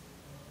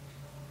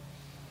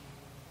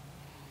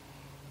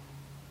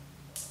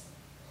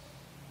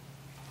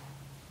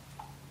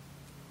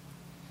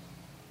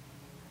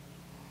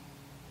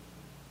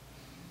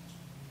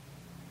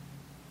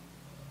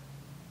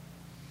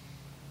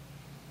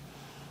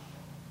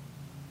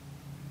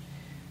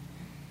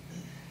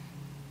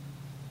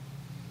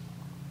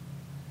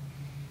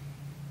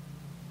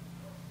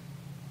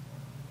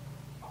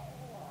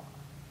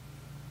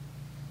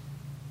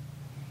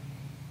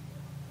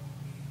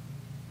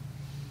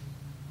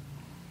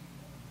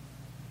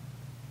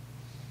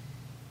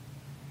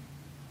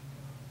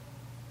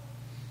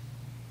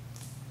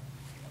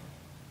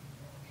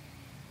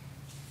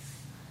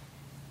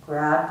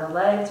 Grab the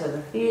legs or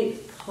the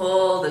feet,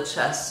 pull the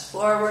chest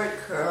forward,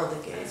 curl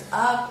the gaze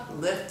up,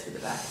 lift through the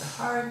back of the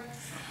heart,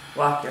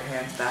 walk your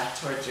hands back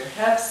towards your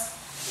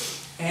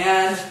hips,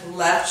 and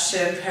left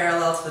shin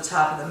parallel to the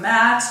top of the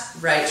mat,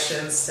 right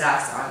shin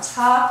stacks on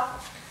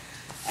top,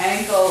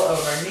 ankle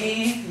over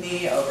knee,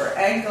 knee over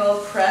ankle,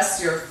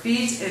 press your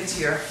feet into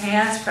your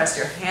hands, press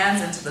your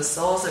hands into the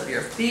soles of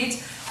your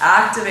feet,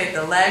 activate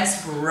the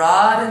legs,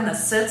 broaden the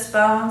sits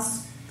bones.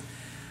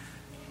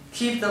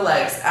 Keep the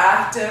legs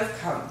active,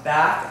 come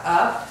back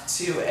up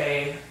to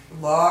a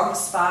long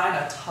spine,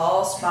 a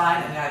tall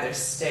spine, and either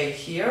stay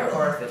here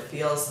or if it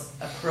feels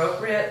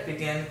appropriate,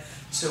 begin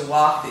to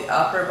walk the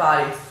upper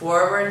body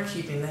forward,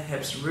 keeping the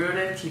hips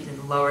rooted, keeping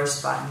the lower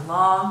spine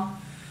long.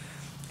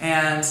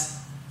 And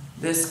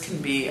this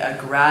can be a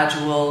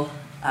gradual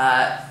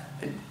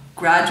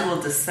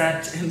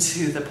descent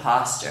into the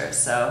posture.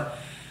 So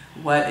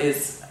what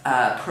is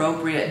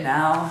appropriate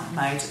now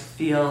might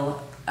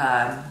feel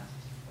a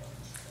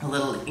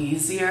little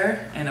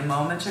easier in a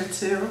moment or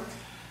two,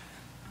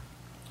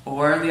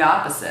 or the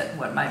opposite.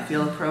 What might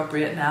feel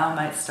appropriate now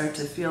might start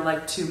to feel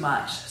like too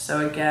much.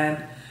 So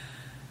again,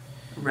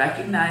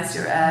 recognize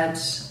your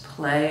edge,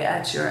 play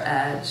at your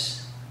edge,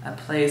 a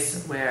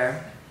place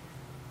where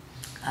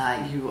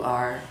you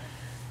are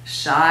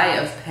shy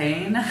of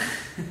pain,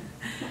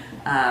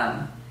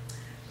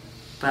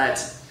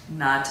 but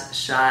not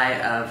shy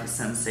of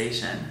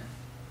sensation.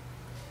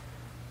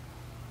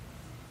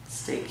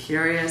 Stay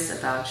curious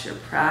about your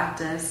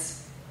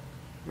practice.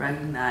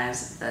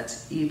 Recognize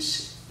that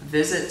each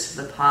visit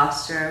to the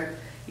posture,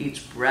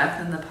 each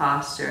breath in the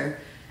posture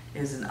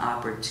is an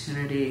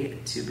opportunity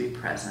to be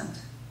present.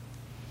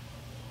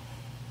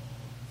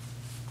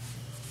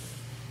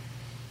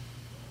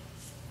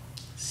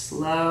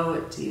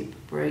 Slow, deep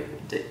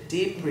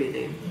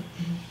breathing.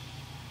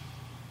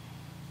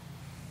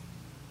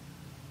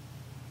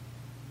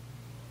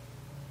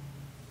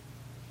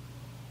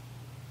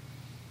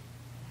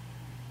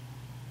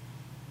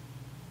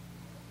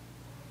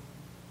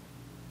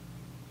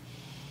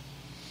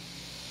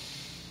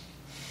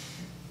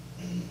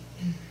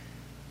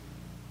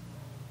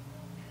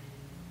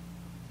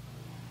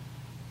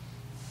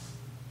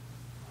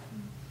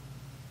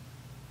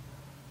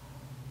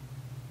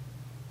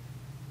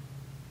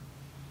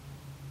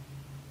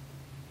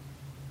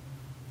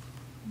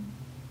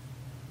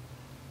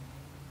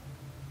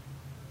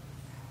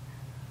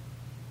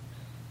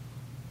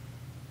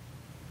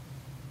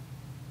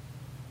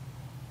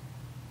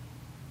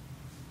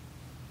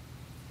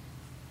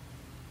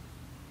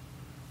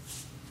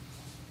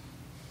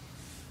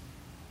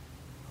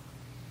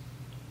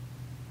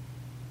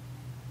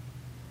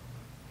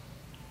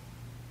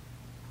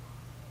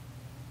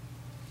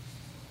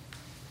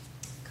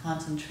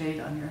 Concentrate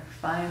on your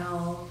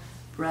final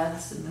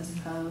breaths in this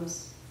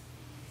pose,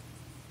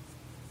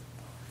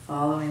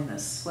 following the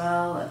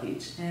swell of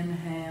each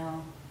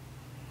inhale,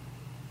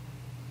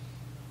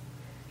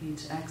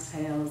 each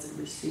exhale as it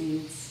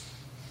recedes.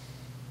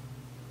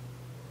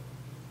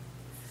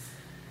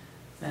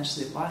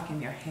 Eventually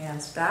walking your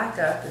hands back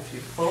up if you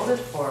folded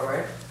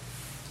forward.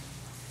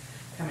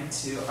 Coming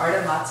to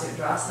Ardha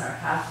Matsyendrasana, or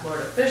half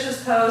Lord of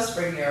Fishes pose.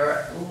 Bring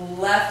your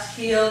left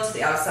heel to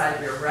the outside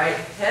of your right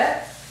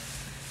hip.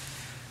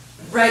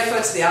 Right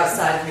foot to the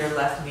outside of your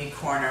left knee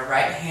corner.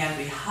 Right hand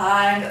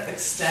behind.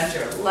 Extend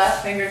your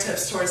left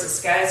fingertips towards the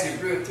sky as you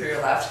root through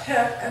your left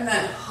hip. And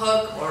then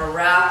hook or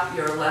wrap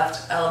your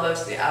left elbow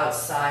to the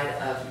outside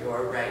of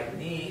your right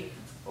knee,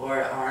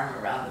 or arm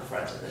around the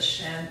front of the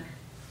shin.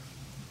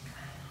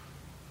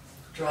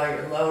 Draw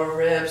your lower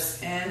ribs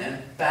in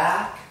and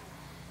back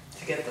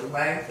to get the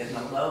length in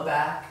the low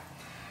back.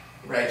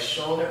 Right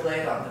shoulder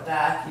blade on the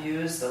back.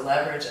 Use the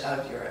leverage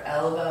of your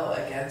elbow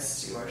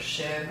against your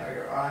shin, or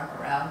your arm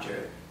around your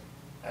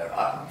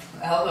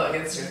elbow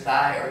against your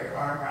thigh, or your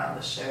arm around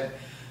the shin,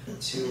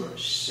 to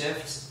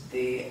shift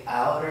the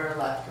outer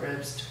left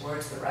ribs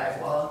towards the right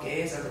wall.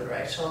 Gaze over the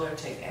right shoulder.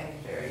 Take any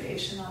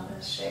variation on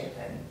this shape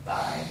and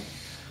bind.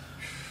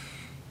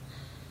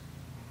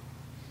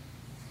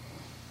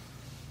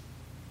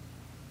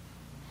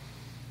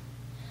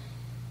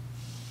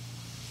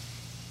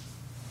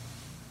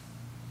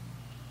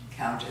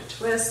 Counter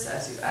twist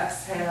as you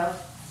exhale.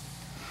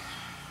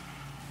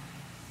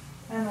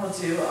 And we'll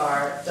do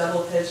our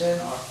double pigeon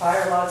or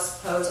fire logs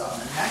pose on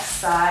the next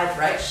side.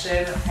 Right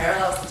shin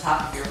parallel to the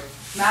top of your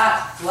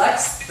mat.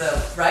 Flex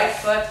the right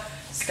foot.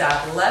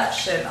 Stack left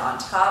shin on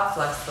top.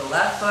 Flex the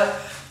left foot.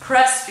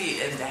 Press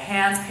feet into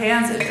hands.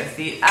 Hands into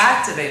feet.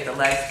 Activate the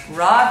legs.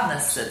 Broaden the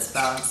sits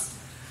bones.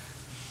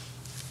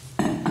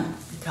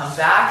 Come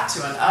back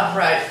to an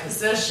upright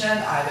position.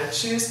 Either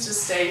choose to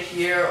stay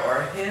here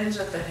or hinge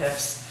at the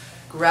hips.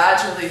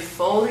 Gradually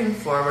folding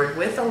forward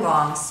with a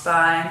long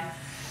spine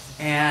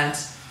and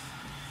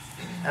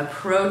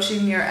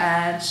approaching your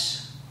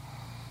edge,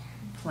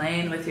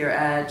 playing with your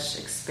edge,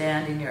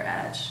 expanding your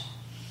edge.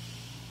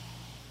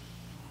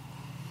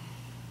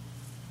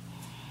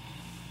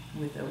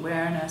 With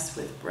awareness,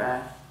 with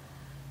breath.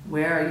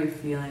 Where are you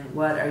feeling?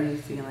 What are you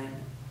feeling?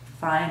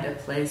 Find a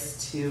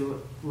place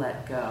to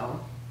let go.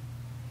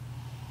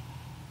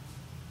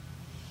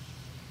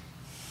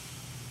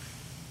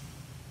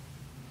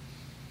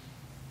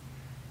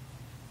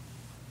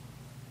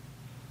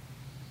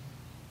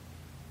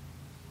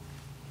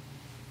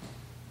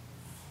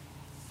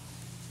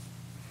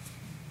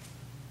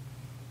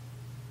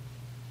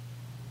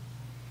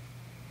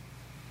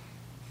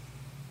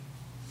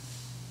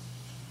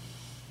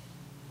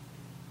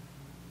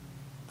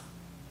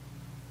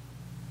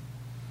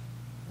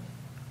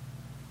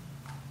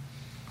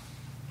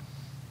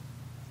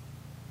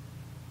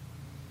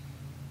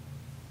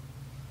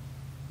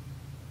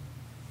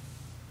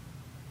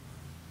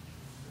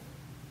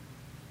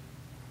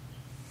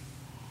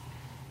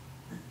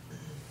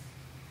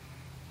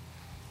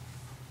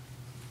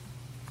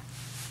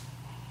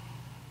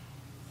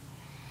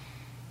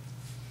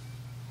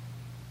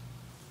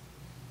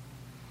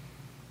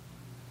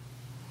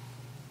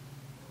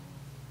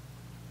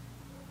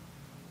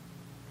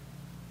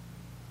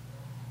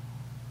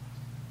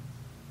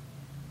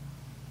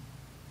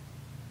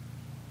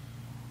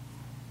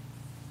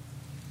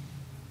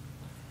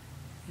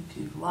 If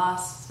you've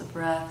lost the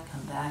breath,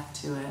 come back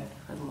to it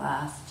for the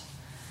last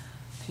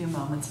few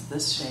moments of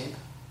this shape.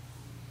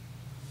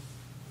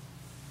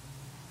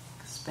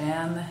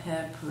 Expand the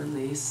hip,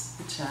 release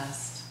the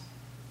chest.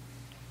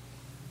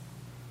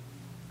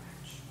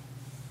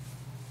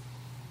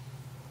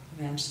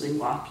 Eventually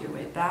walk your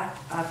way back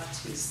up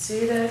to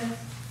seated.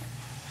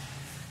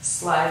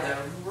 Slide the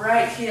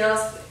right heel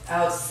to the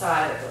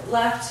outside of the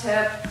left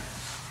hip.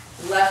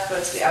 Left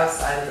foot to the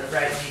outside of the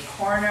right knee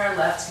corner.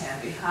 Left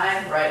hand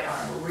behind. Right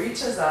arm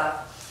reaches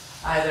up.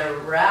 Either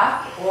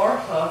wrap or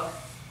hook.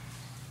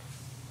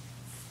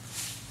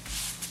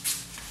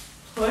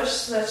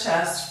 Push the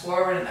chest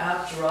forward and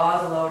up.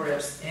 Draw the lower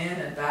ribs in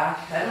and back.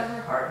 Head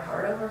over heart,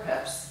 heart over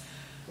hips.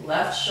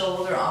 Left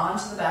shoulder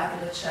onto the back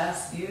of the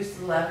chest. Use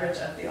the leverage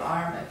of the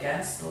arm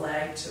against the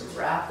leg to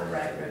wrap the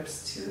right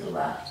ribs to the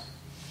left.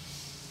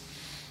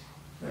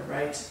 The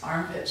right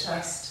armpit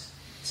chest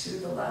to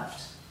the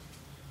left.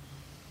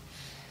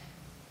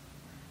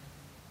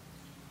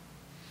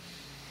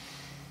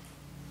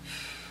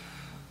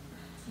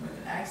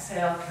 With an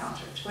exhale,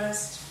 counter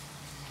twist.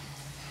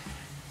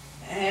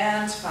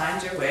 And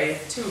find your way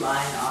to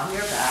lying on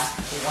your back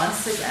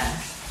once again.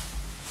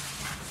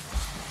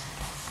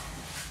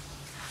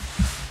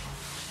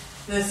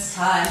 This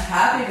time,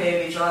 happy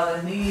baby, draw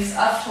the knees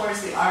up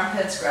towards the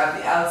armpits, grab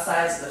the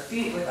outsides of the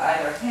feet with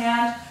either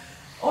hand,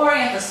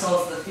 orient the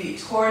soles of the feet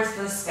towards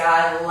the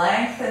sky,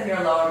 lengthen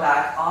your lower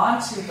back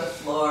onto the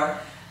floor,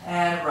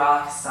 and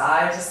rock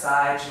side to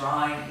side,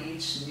 drawing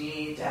each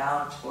knee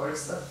down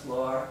towards the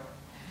floor.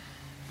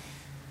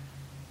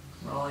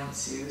 Rolling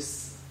to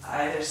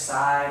either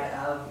side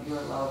of your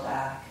low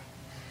back.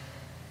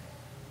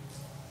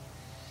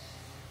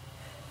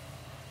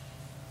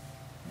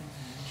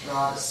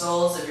 Draw the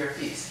soles of your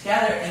feet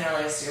together,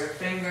 interlace your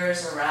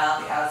fingers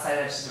around the outside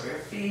edges of your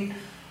feet.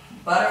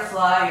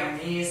 Butterfly your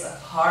knees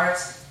apart.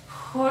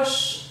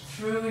 Push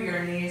through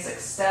your knees,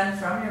 extend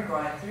from your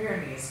groin through your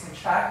knees,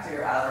 contract through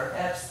your outer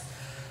hips.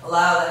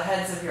 Allow the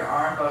heads of your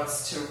arm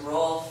bones to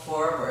roll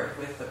forward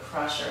with the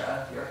pressure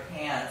of your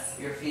hands,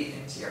 your feet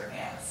into your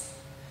hands.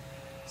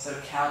 So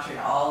countering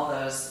all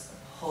those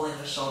pulling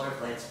the shoulder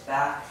blades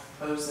back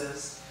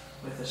poses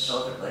with the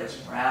shoulder blades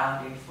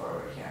rounding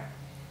forward here.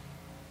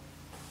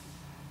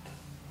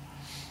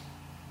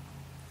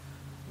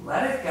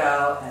 Let it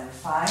go and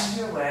find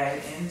your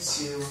way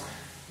into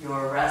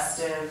your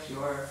restive,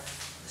 your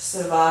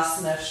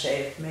Savasana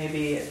shape.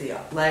 Maybe the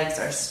legs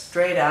are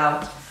straight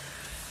out,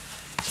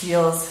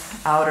 heels,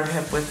 outer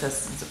hip width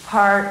distance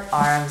apart,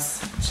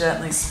 arms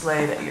gently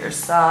splayed at your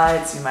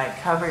sides. You might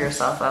cover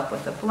yourself up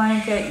with a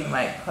blanket. You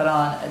might put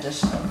on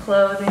additional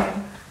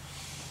clothing.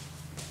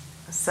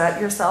 Set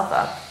yourself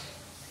up.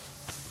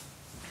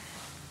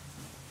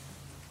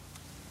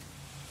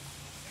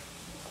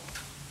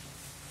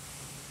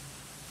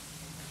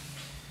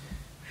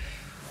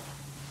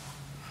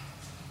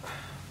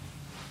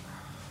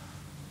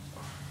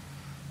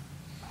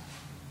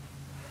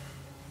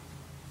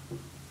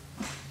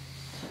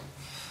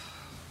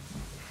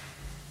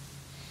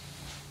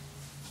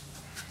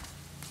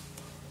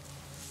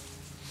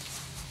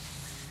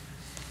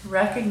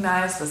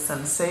 Recognize the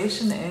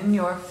sensation in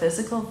your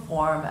physical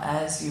form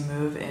as you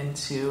move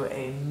into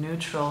a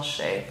neutral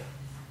shape.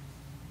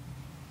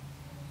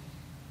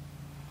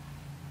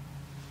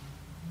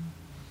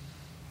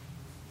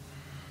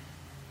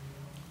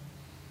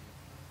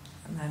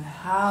 And then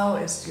how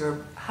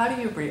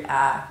do you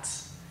react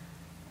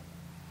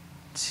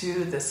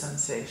to the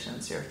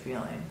sensations you're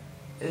feeling?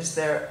 Is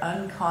there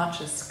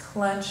unconscious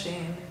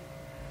clenching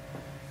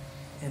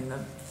in the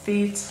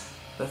feet,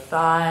 the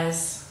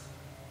thighs,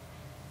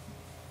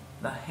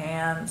 the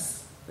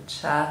hands, the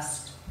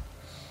chest?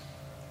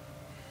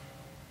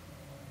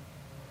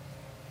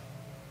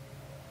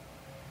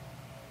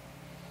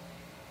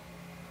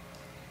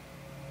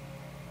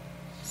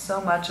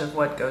 So much of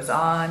what goes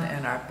on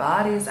in our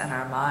bodies and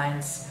our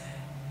minds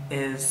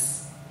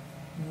is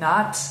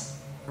not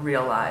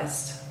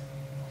realized.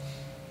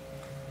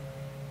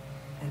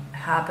 It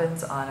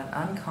happens on an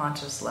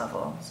unconscious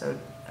level. So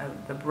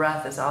the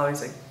breath is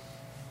always a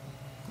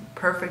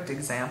perfect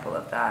example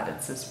of that.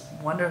 It's this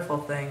wonderful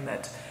thing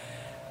that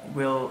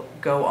will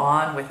go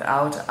on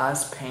without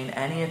us paying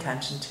any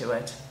attention to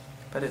it,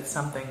 but it's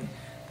something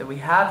that we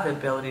have the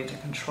ability to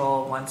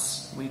control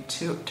once we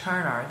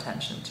turn our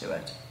attention to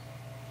it.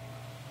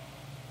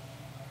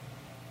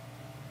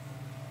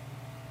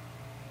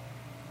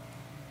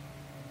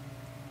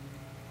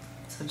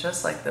 So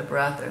just like the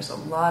breath, there's a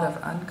lot of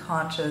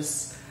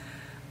unconscious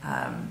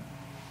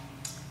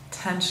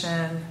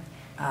tension,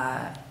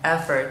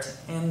 effort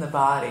in the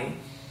body.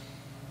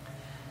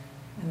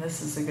 And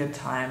this is a good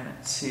time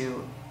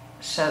to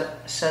shed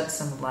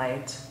some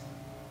light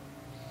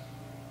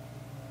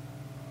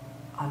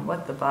on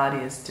what the body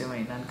is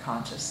doing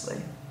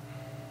unconsciously.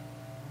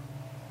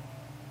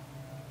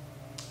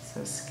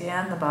 So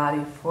scan the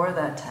body for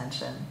that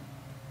tension.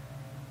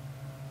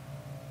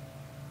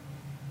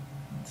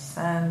 And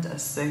send a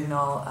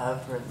signal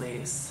of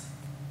release.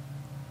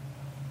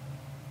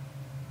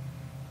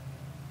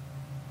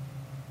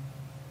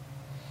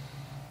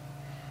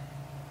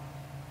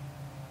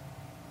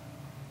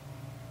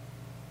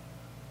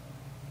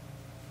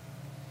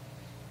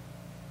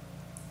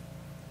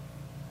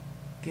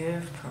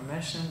 Give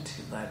permission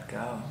to let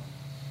go.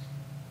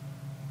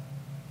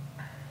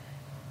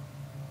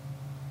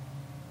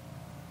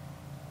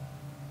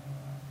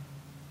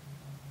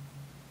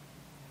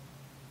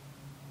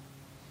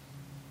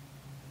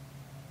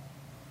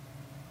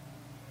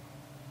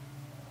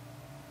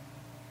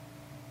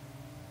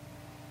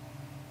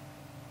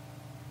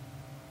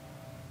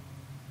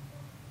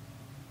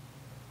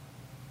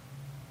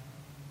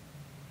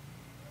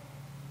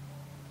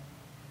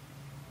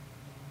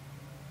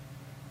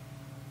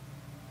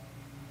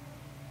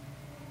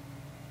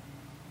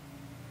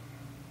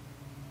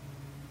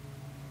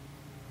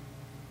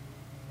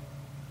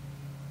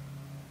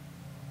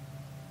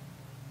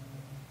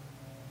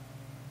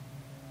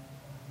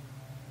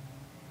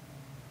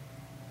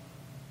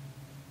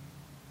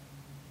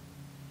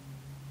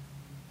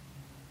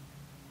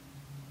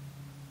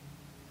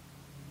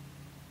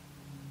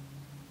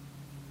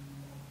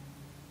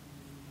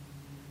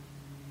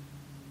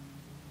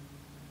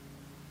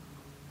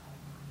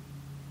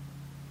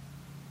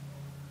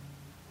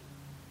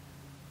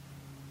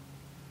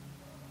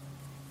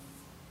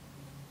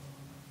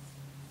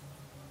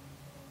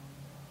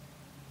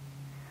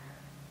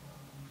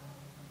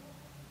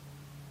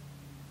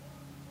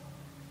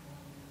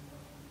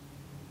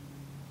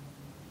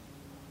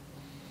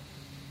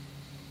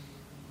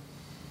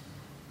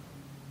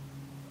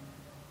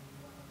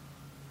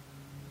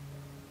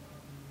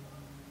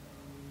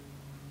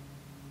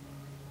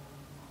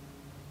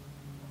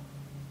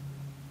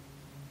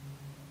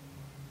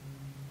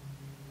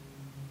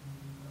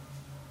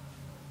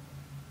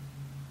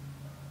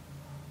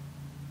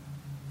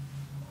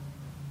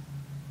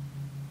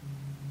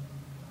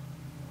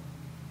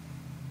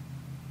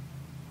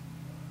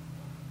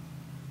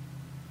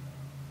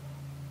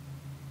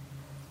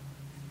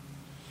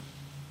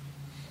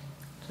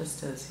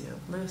 Just as you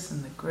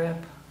loosen the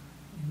grip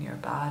in your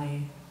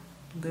body,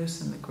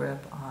 loosen the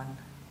grip on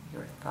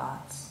your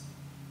thoughts.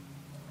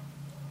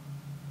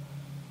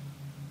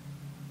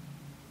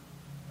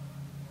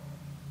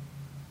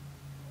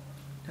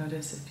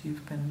 Notice if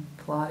you've been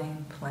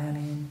plotting,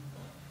 planning,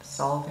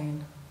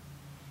 solving.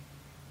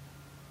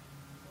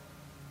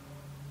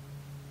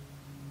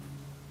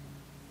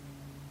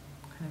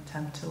 And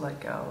attempt to let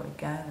go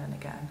again and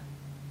again.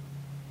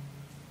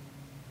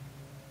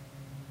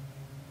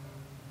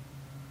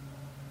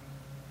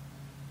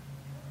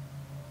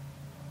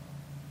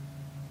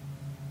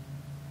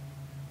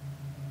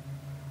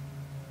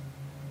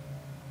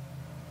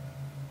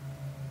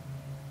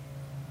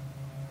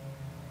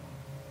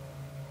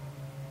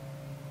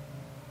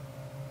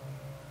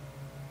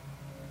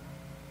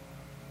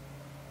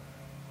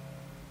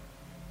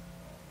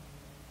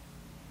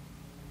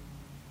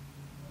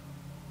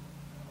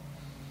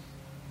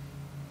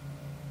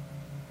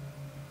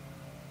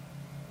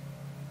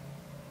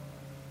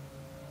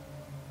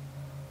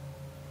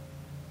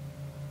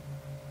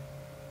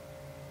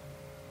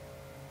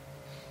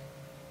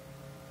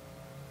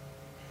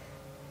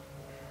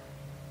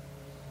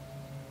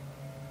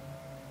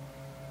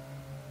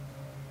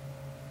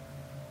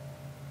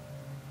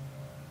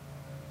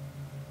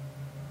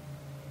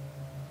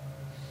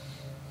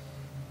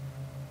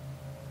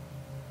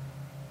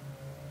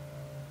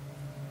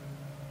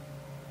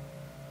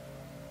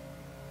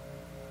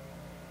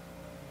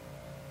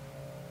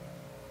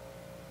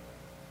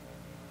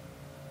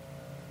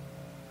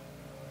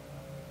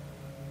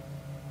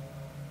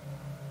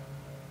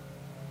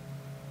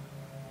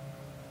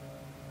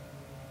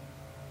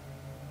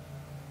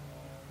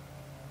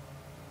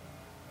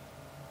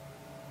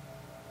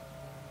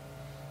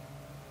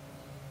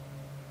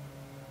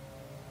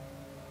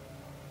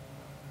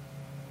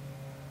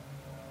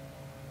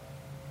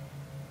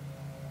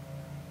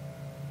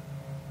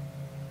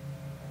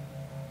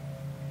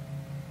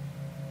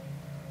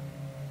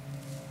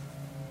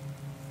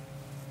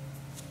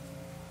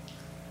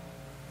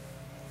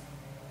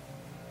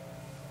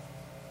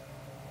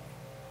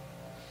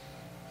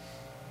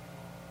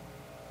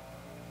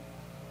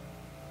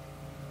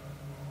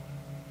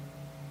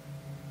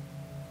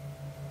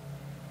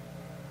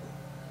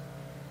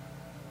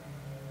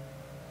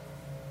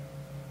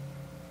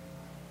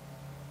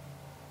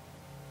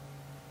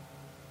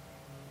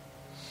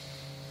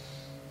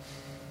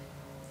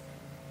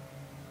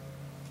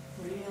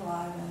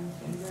 Realign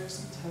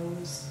fingers and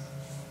toes.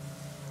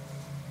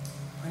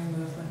 Bring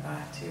movement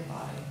back to your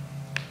body.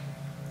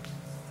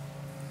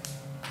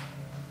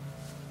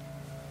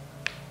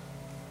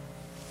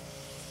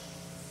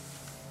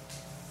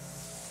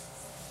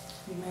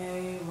 You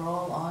may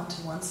roll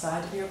onto one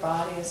side of your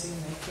body as you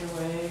make your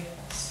way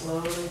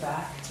slowly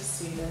back to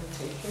seated.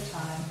 Take your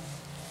time.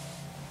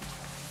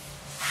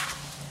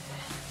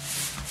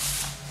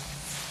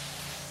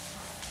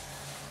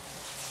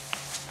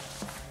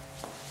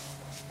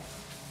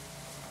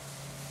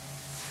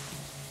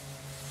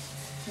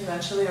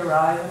 Eventually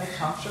arrive in a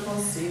comfortable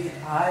seat,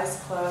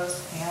 eyes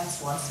closed,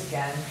 hands once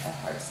again at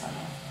heart center.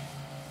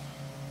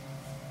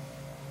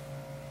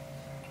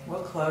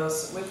 We'll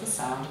close with the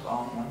sound of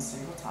Om one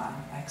single time.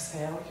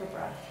 Exhale with your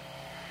breath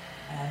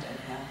and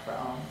inhale for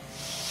Om.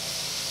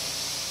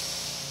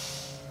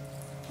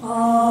 Thank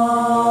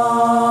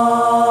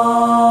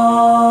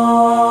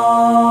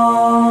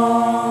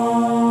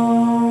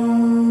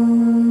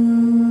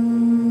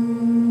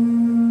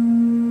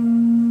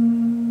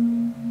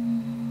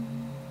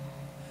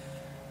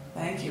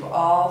you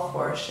all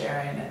for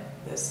sharing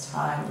this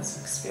time, this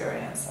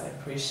experience. I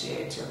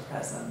appreciate your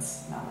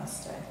presence.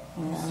 Namaste.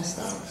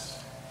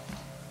 Namaste.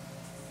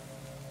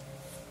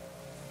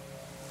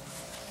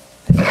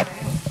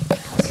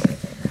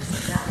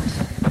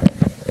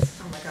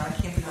 Oh my God,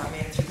 I can't believe I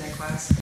made it through that class.